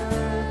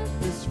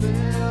earth is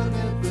filled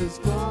with His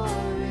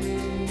glory.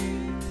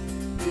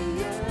 The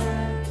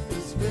earth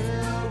is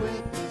filled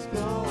with His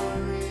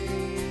glory.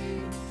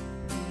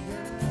 The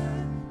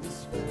earth is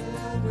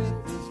filled with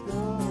His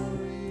glory.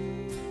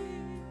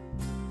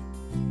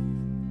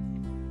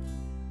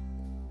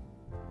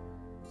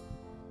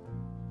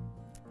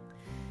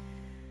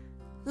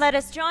 Let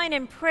us join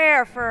in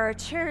prayer for our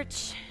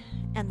church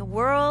and the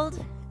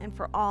world and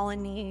for all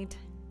in need.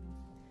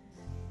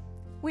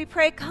 We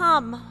pray,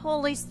 come,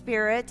 Holy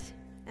Spirit,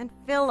 and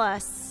fill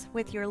us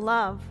with your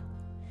love.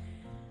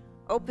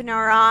 Open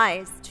our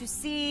eyes to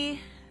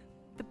see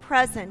the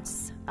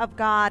presence of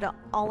God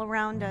all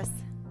around us.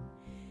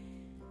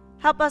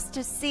 Help us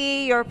to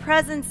see your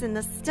presence in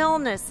the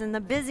stillness, in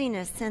the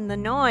busyness, in the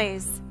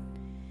noise.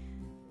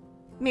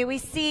 May we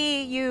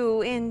see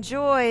you in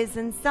joys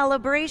and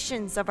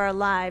celebrations of our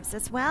lives,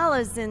 as well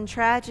as in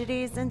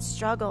tragedies and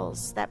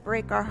struggles that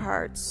break our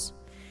hearts.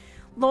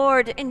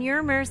 Lord, in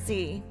your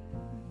mercy,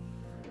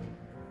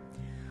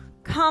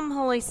 come,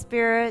 Holy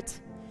Spirit.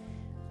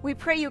 We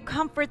pray you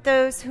comfort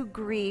those who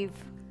grieve.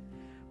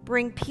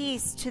 Bring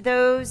peace to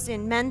those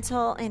in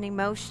mental and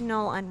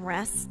emotional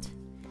unrest.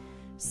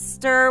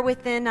 Stir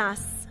within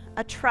us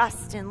a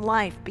trust in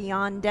life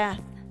beyond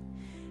death.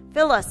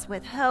 Fill us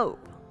with hope.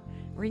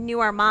 Renew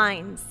our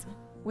minds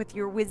with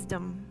your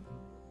wisdom.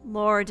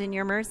 Lord, in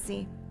your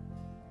mercy.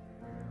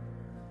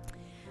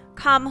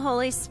 Come,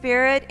 Holy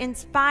Spirit,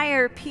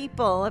 inspire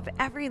people of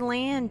every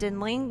land and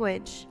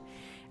language,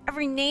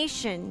 every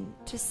nation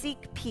to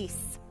seek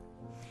peace,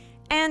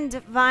 end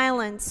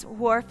violence,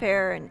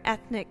 warfare, and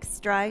ethnic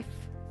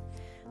strife.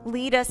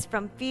 Lead us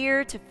from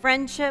fear to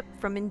friendship,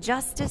 from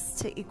injustice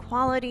to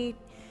equality,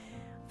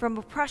 from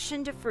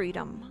oppression to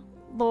freedom.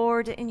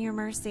 Lord, in your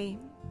mercy.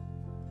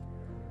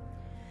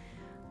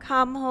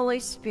 Come,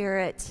 Holy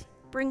Spirit,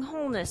 bring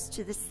wholeness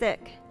to the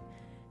sick.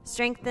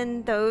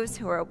 Strengthen those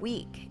who are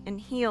weak and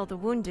heal the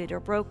wounded or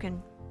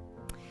broken.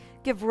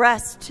 Give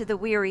rest to the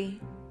weary.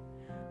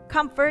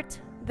 Comfort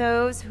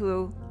those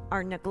who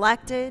are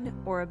neglected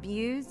or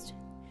abused,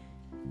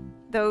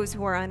 those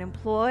who are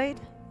unemployed,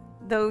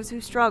 those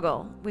who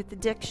struggle with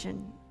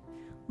addiction.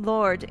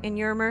 Lord, in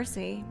your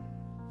mercy.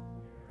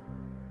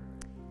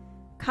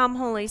 Come,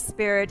 Holy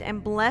Spirit,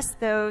 and bless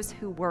those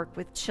who work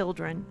with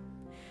children,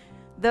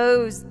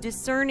 those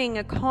discerning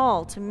a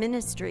call to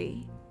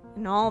ministry,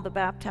 and all the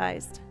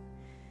baptized.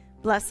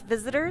 Bless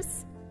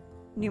visitors,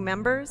 new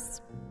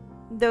members,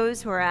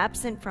 those who are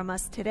absent from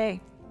us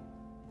today.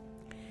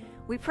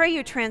 We pray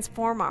you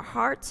transform our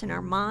hearts and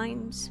our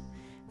minds.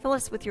 Fill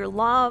us with your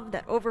love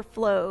that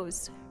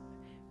overflows.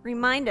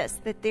 Remind us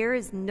that there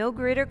is no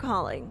greater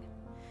calling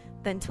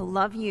than to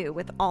love you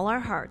with all our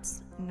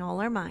hearts and all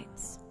our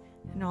minds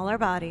and all our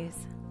bodies,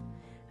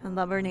 and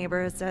love our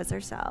neighbors as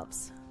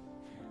ourselves.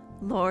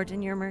 Lord,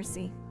 in your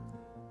mercy.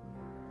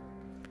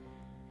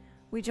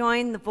 We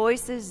join the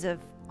voices of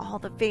all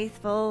the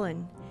faithful,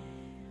 and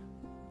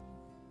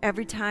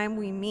every time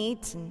we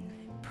meet and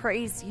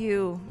praise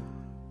you,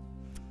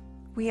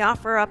 we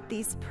offer up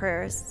these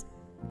prayers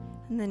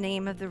in the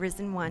name of the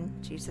risen one,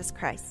 Jesus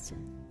Christ.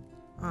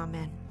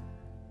 Amen.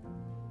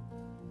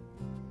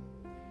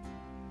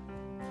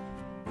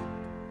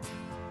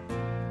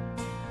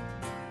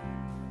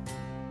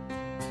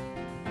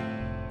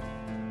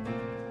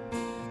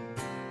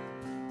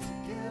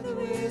 Together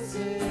we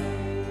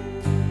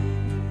sing,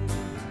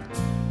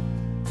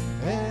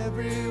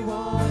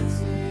 everyone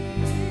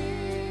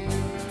sing.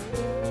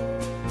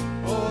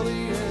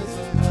 Holy is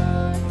the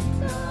Lord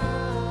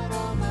God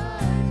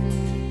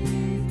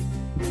Almighty.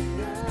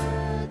 The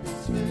earth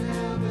is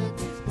filled with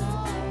His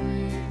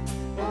glory.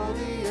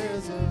 Holy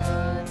is the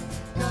Lord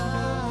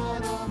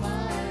God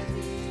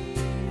Almighty.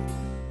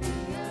 The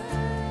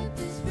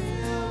earth is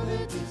filled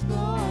with His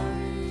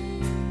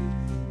glory.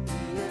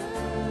 The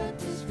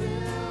earth is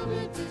filled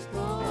with His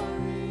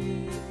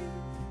glory.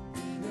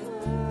 The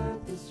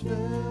earth is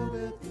filled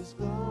with His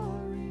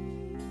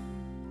glory.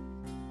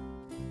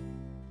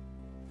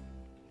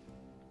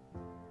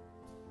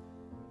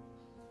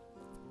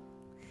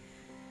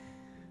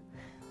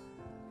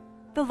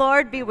 The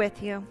Lord be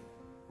with you.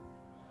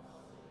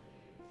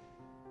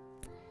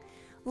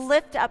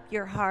 Lift up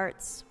your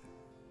hearts.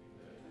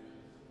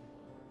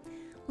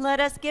 Let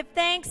us give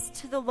thanks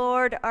to the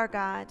Lord our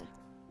God.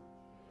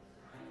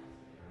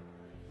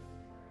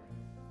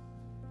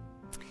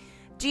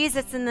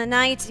 Jesus, in the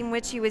night in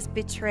which he was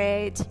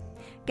betrayed,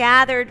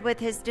 gathered with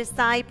his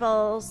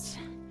disciples,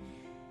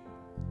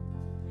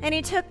 and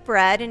he took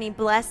bread and he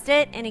blessed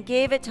it and he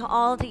gave it to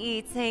all to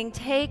eat, saying,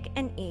 "Take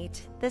and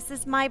eat. This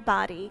is my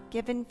body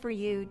given for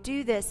you.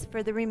 Do this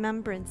for the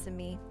remembrance of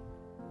me."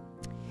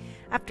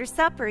 After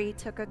supper, he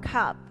took a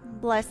cup,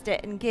 blessed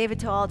it, and gave it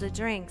to all to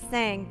drink,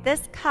 saying,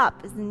 "This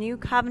cup is the new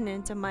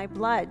covenant of my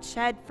blood,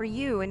 shed for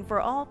you and for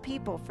all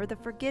people for the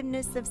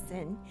forgiveness of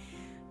sin.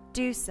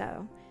 Do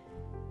so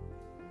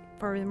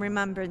for the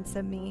remembrance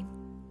of me."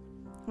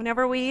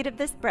 Whenever we eat of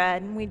this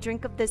bread and we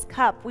drink of this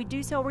cup, we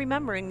do so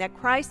remembering that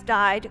Christ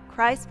died,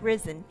 Christ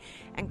risen,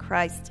 and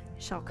Christ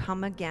shall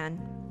come again.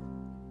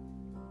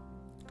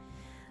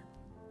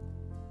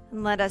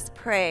 And let us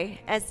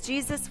pray as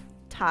Jesus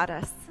taught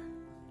us.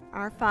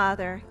 Our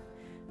Father,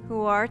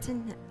 who art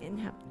in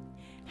heaven,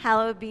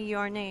 hallowed be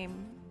your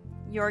name.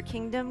 Your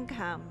kingdom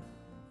come,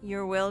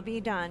 your will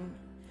be done,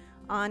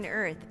 on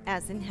earth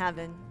as in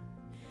heaven.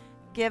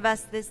 Give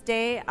us this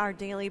day our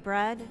daily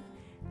bread,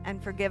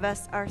 and forgive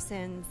us our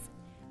sins,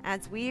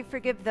 as we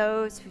forgive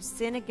those who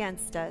sin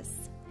against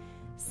us.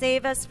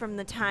 Save us from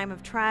the time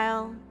of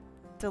trial,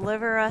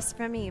 deliver us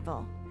from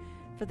evil.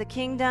 For the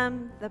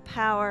kingdom, the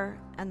power,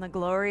 and the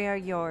glory are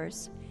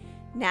yours,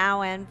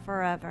 now and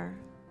forever.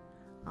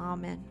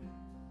 Amen.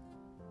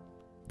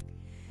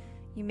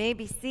 You may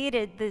be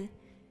seated. The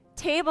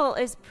table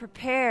is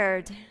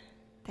prepared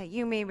that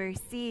you may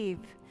receive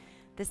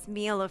this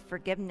meal of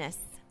forgiveness.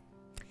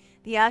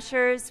 The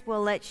ushers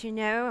will let you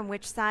know on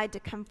which side to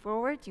come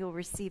forward. You'll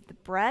receive the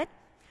bread,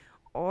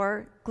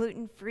 or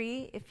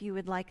gluten-free if you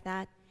would like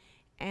that,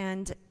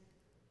 and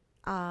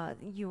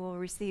you will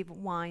receive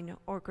wine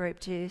or grape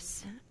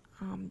juice.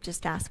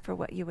 Just ask for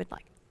what you would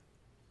like.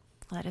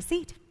 Let us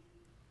eat.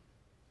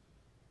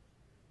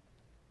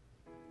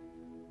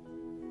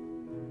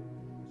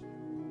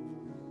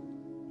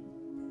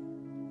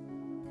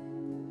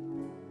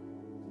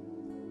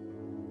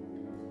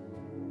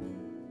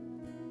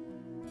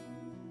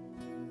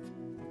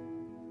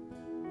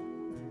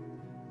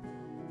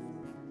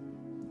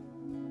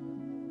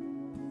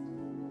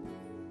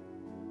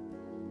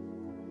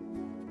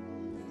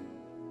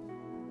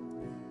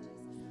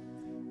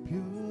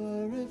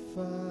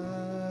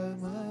 Purify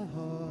my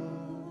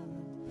heart,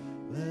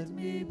 let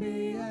me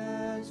be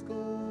as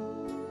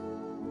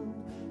gold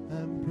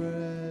and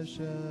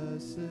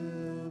precious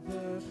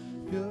silver.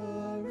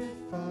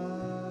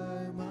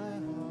 Purify my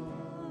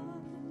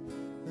heart,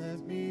 let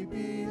me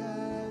be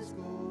as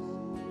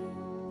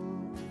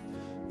gold,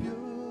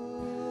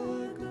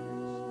 pure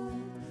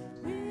gold,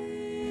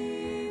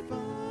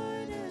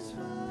 refined as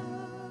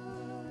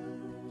fire.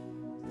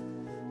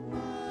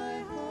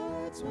 My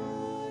heart's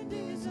one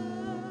desire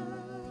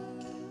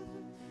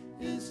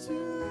is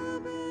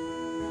to be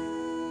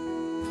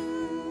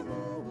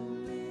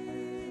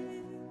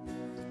holy,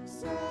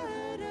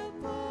 set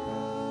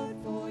apart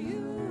for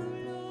you.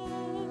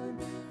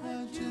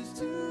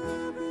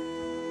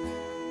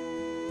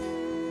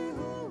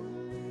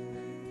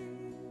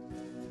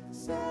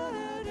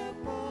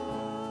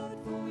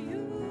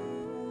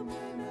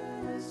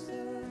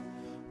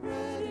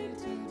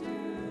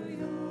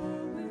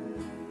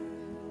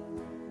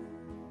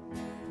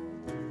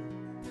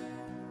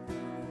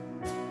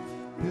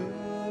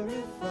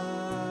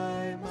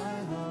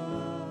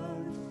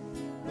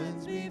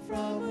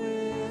 from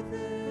within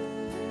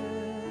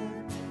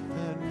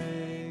and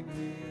make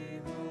me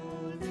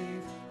holy.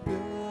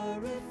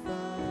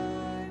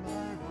 Purify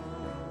my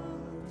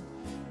heart,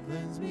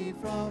 cleanse me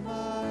from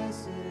my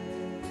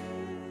sin.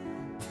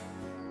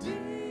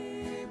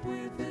 Deep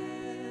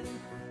within,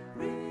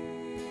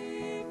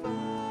 refinest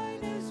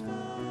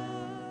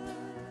fire.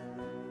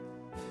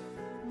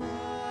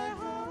 My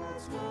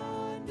heart's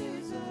one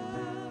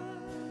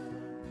desire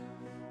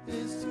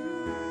is to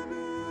be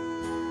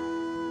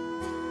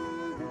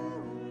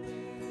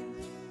holy,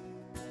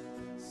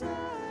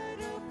 set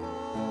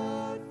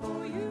apart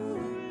for you,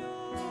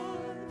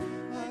 Lord.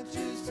 I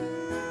choose to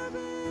be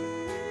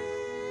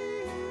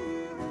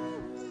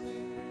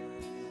holy,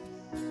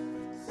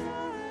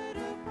 set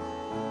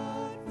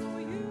apart for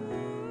you,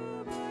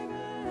 my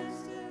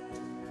Master,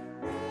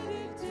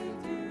 ready to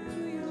do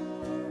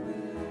your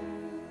will.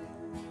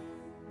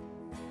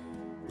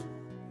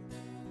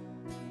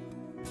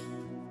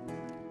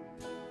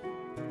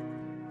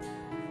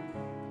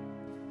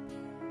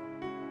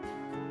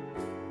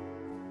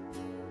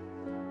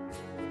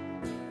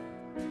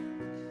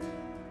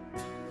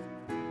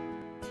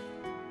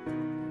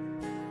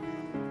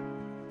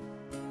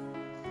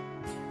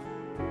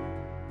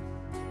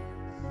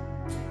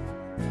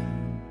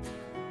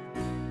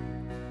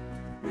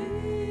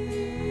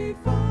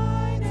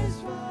 Refinest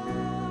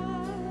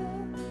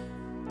fire,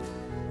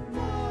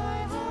 my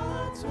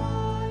heart's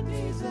one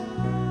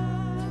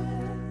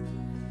desire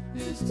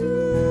is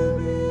to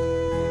be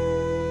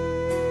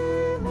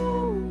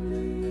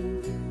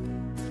holy,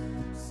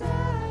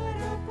 set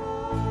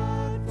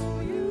apart for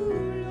you,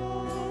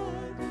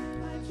 Lord.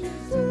 I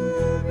choose to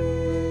be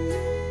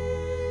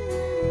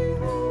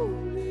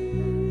holy,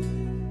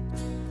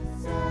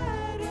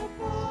 set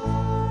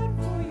apart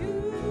for you,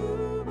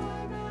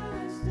 my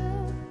Master,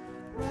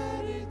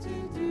 ready to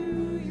do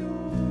your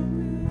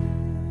will.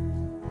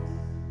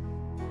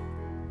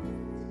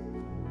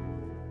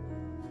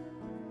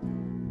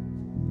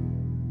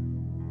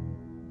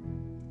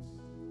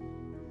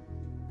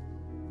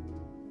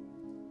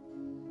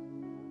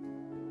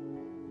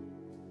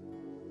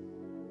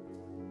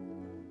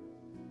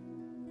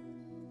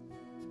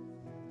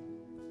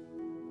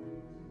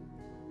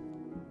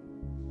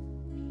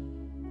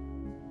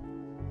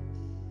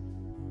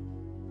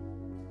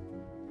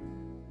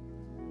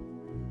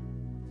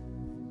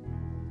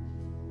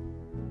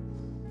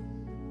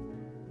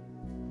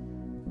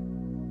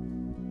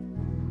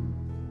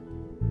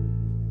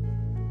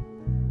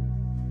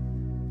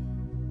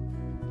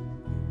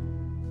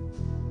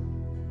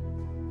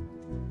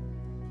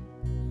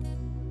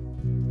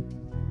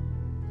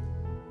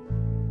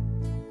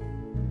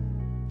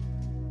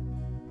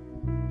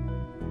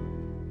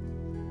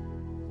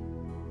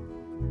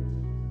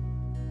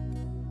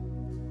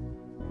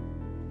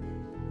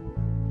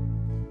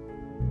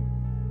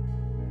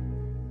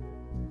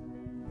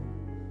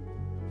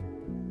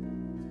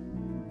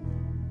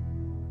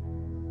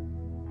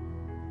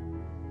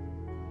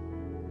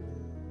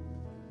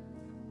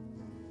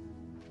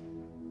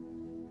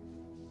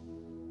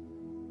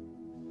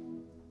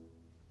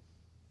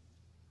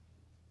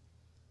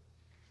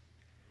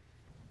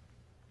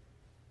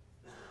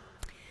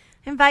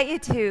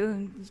 Invite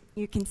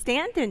you can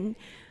stand and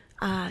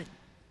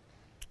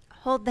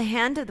hold the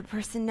hand of the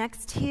person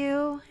next to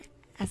you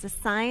as a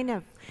sign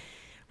of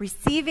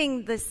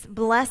receiving this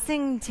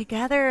blessing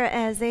together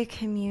as a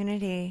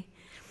community.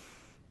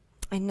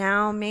 And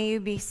now may you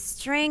be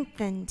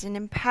strengthened and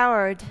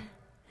empowered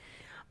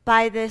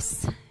by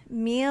this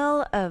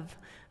meal of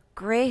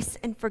grace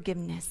and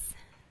forgiveness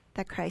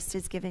that Christ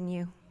has given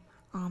you.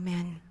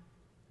 Amen.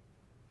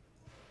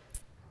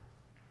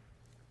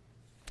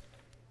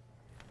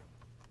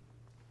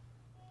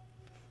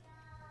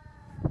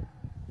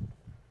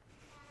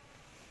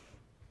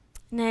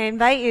 And I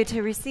invite you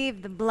to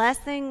receive the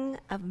blessing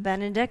of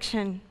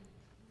benediction.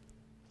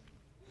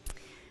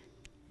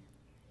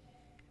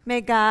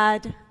 May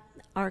God,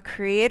 our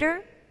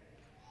Creator,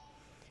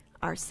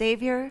 our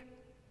Savior,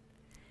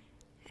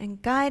 and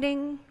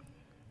guiding,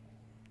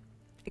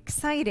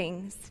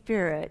 exciting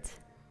Spirit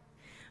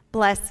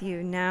bless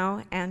you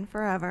now and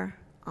forever.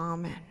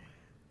 Amen.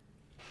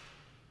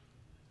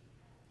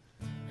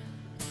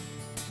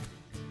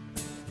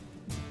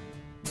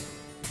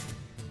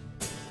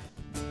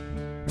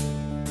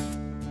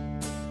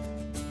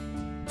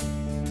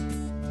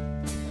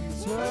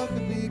 This world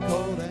can be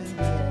cold and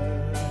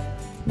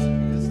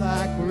bitter. It's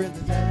like we're in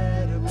the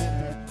dead of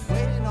winter,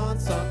 waiting on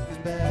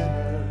something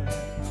better.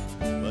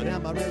 But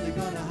am I really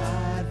gonna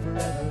hide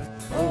forever,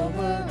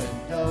 over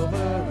and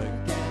over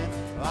again?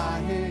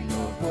 I hear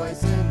your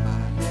voice in my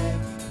head.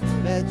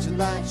 Let your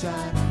light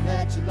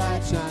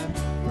shine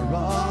for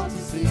all to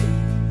see.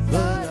 Put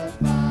a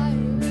fire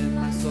in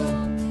my soul,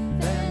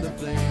 and the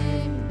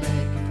flame make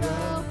it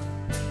grow.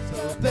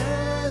 So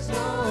there's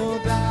no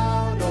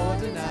doubt or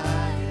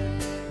denying.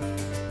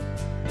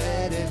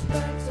 Let it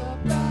burn so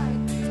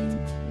brightly,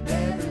 and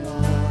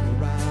everyone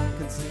around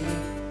can see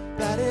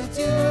that it's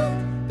you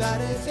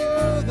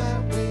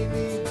that we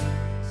need.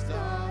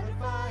 Start a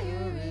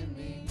fire in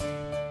me.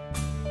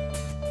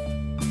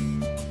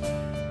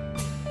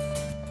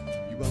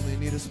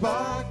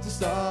 spark to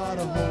start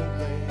a whole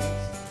place.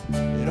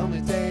 It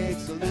only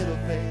takes a little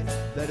faith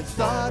that it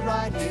start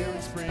right here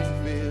in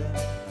Springfield.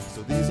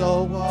 So these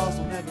old walls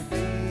will never be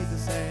the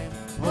same.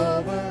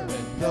 Over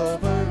and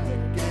over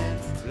again,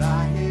 but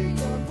I hear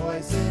your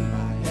voice in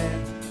my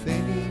head. They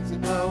need to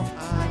know,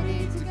 I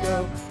need to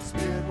go.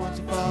 Spirit, won't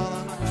you fall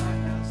on my heart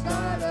now?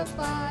 Start a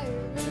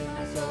fire in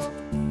my soul,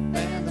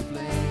 fan the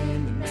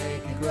flame and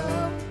make it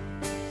grow.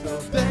 So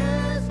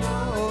there's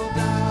no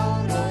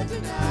doubt or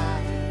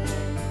denying.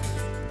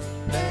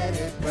 Let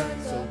it burn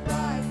so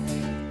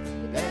brightly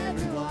that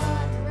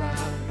everyone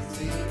around can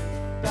see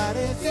that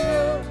it's you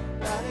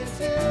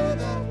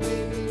that we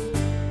need.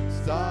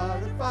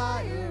 Start a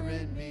fire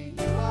in me.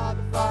 You are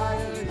the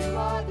fire, you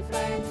are the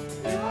flame,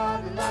 you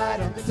are the light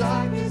on the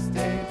darkest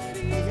day.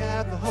 We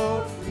have the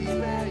hope, we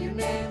bear your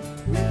name.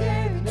 We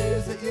carry the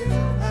news that you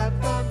have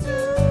come to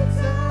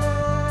save.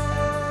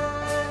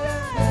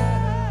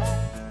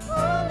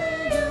 Only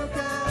you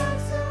can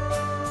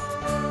save.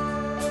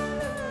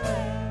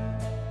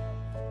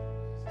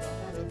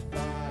 Start a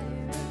fire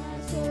in my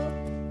soul,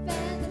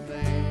 fan the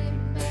flame,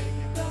 make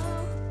it go.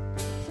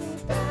 So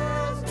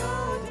there's no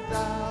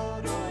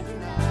doubt or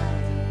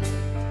denying.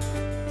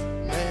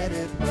 Let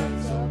it burn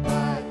so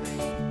brightly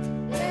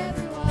that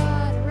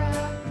everyone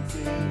around can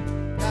see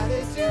that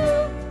it's you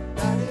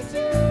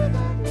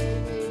that we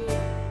need.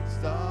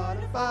 Start a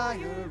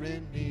fire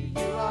in me.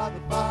 You are the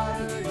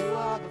fire, you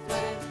are the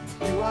flame,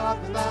 you are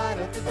the light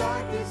of the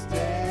darkest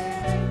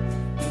day.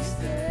 This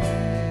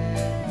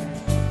day,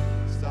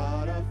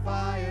 start a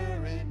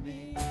fire in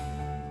me.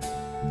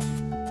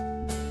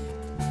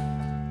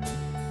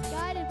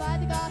 Guided by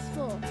the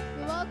gospel,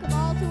 we welcome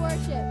all to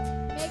worship,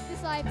 make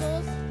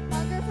disciples,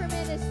 hunger for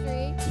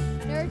ministry,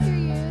 nurture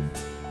youth,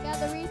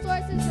 gather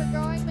resources for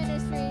growing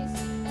ministries,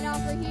 and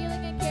offer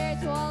healing and care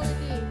to all in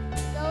need.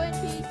 Go in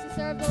peace to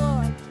serve the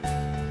Lord.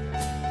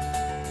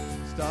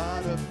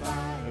 Start a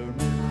fire in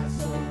my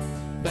soul,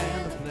 fan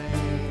the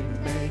flame,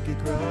 make it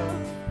grow.